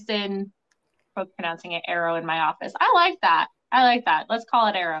nonpartisan, I'm pronouncing it AARO in my office. I like that. Let's call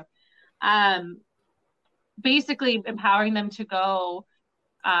it AARO. Basically empowering them to go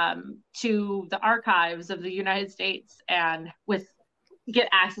to the archives of the United States and get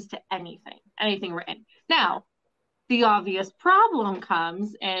access to anything written. Now, the obvious problem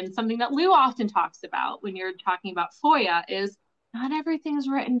comes, and something that Lou often talks about when you're talking about FOIA, is not everything's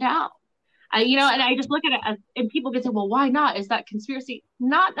written down. And I just look at it and people can say, well, why not? Is that conspiracy?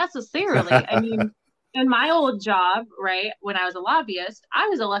 Not necessarily. I mean, in my old job, right, when I was a lobbyist, I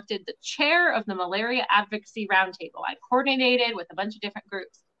was elected the chair of the Malaria Advocacy Roundtable. I coordinated with a bunch of different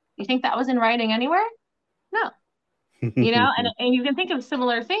groups. You think that was in writing anywhere? No. And you can think of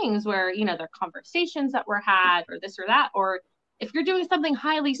similar things where, there are conversations that were had or this or that, or if you're doing something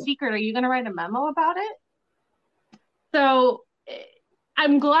highly secret, are you going to write a memo about it? So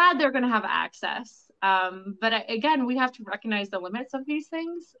I'm glad they're going to have access. But again, we have to recognize the limits of these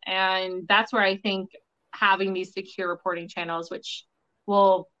things. And that's where I think having these secure reporting channels, which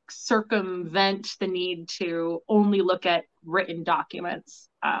will circumvent the need to only look at written documents,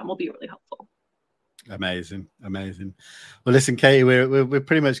 will be really helpful. Amazing. Well, listen, Katie, we're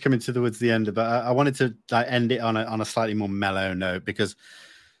pretty much coming towards the end, but I wanted to end it on a slightly more mellow note because,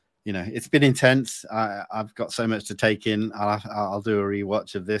 it's been intense. I've got so much to take in. I'll do a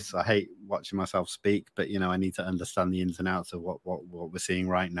rewatch of this. I hate watching myself speak, but I need to understand the ins and outs of what we're seeing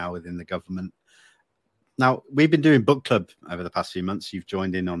right now within the government. Now, we've been doing book club over the past few months. You've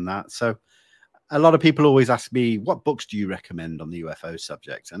joined in on that, so. A lot of people always ask me, what books do you recommend on the UFO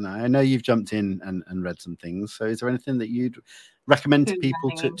subject? And I know you've jumped in and read some things. So is there anything that you'd recommend to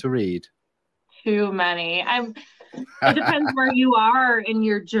people to read? Too many. It depends where you are in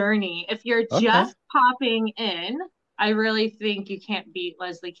your journey. If you're just popping in, I really think you can't beat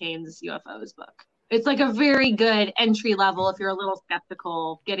Leslie Kean's UFOs book. It's like a very good entry level if you're a little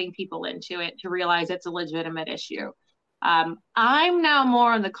skeptical, getting people into it to realize it's a legitimate issue. I'm now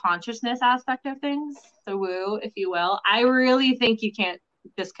more on the consciousness aspect of things, the woo, if you will. I really think you can't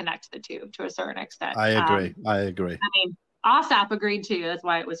disconnect the two to a certain extent. I agree. I mean, OSAP agreed too. That's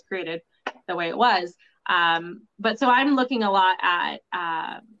why it was created the way it was. But so I'm looking a lot at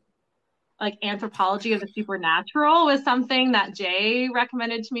like anthropology of the supernatural was something that Jay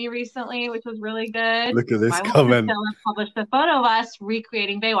recommended to me recently, which was really good. Look at this comment. Published a photo of us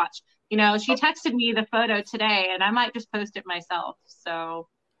recreating Baywatch. She texted me the photo today, and I might just post it myself. So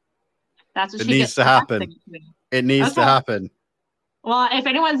that's what it needs to happen. It needs to happen. Well, if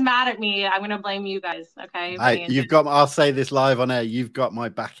anyone's mad at me, I'm going to blame you guys. Okay. I'll say this live on air. You've got my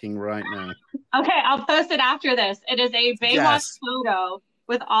backing right now. Okay. I'll post it after this. It is a Baywatch photo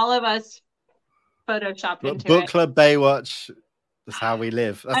with all of us photoshopped into Book Club Baywatch. That's how we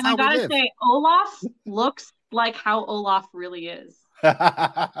live. That's how we live. I gotta say, Olaf looks like how Olaf really is.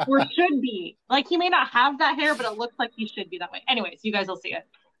 Or should be. Like, he may not have that hair, but it looks like he should be that way. Anyways, you guys will see it.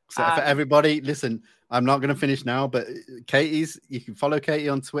 So for everybody, listen, I'm not going to finish now, but you can follow Katie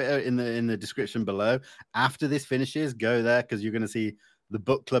on Twitter in the description below. After this finishes, go there because you're going to see the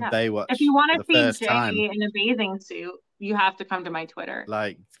book club Baywatch. If you want to see Jay time. in a bathing suit, you have to come to my Twitter.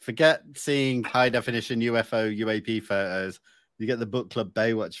 Like, forget seeing high definition UFO UAP photos. You get the book club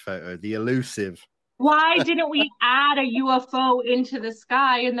Baywatch photo, the elusive. Why didn't we add a UFO into the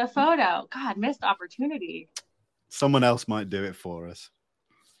sky in the photo? God, missed opportunity. Someone else might do it for us.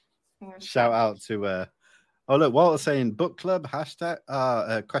 Shout out to oh look, Walter's saying book club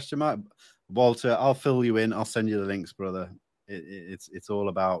hashtag question mark. Walter, I'll fill you in. I'll send you the links, brother. It's all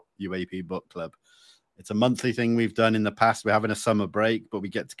about UAP book club. It's a monthly thing we've done in the past. We're having a summer break, but we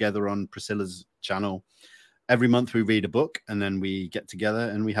get together on Priscilla's channel. Every month we read a book and then we get together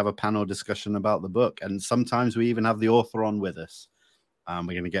and we have a panel discussion about the book. And sometimes we even have the author on with us. We're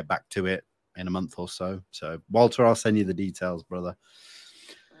going to get back to it in a month or so. So Walter, I'll send you the details, brother.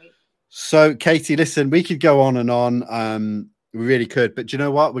 Great. So Katie, listen, we could go on and on. We really could, but do you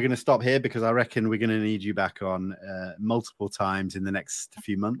know what? We're going to stop here because I reckon we're going to need you back on multiple times in the next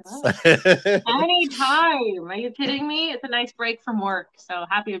few months. Anytime. Are you kidding me? It's a nice break from work. So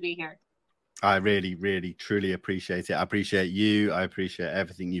happy to be here. I really, really, truly appreciate it. I appreciate you. I appreciate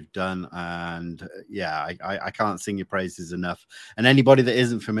everything you've done. And yeah, I can't sing your praises enough. And anybody that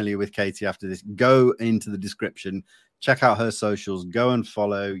isn't familiar with Katie after this, go into the description, check out her socials, go and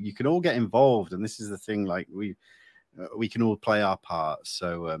follow. You can all get involved. And this is the thing, like we can all play our part.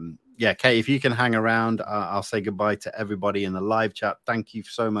 So yeah, Kate, if you can hang around, I'll say goodbye to everybody in the live chat. Thank you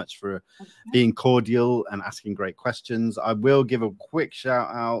so much for being cordial and asking great questions. I will give a quick shout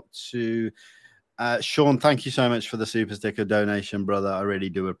out to Sean. Thank you so much for the super sticker donation, brother. I really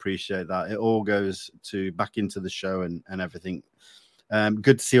do appreciate that. It all goes back into the show and everything.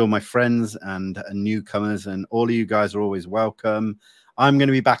 Good to see all my friends and newcomers, and all of you guys are always welcome. I'm going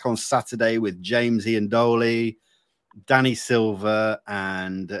to be back on Saturday with James Ian Doley, Danny Silver,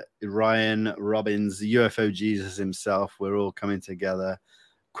 and Ryan Robbins, UFO Jesus himself. We're all coming together.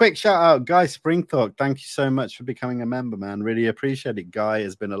 Quick shout out, Guy Springthorpe. Thank you so much for becoming a member, man. Really appreciate it. Guy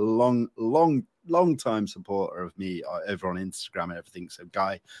has been a long time supporter of me over on Instagram and everything. So,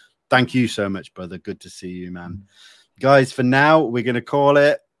 Guy, thank you so much, brother. Good to see you, man. Guys, for now, we're going to call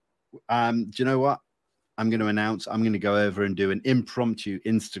it. Do you know what? I'm going to announce I'm going to go over and do an impromptu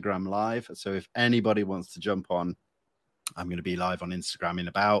Instagram live. So if anybody wants to jump on, I'm going to be live on Instagram in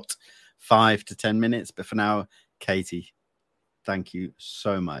about 5 to 10 minutes. But for now, Katie, thank you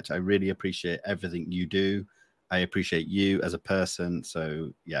so much. I really appreciate everything you do. I appreciate you as a person.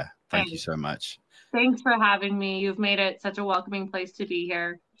 So, yeah, thank you so much. Thanks for having me. You've made it such a welcoming place to be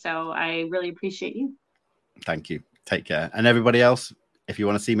here. So I really appreciate you. Thank you. Take care. And everybody else, if you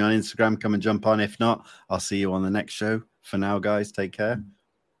want to see me on Instagram, come and jump on. If not, I'll see you on the next show. For now, guys, take care.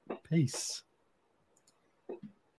 Peace.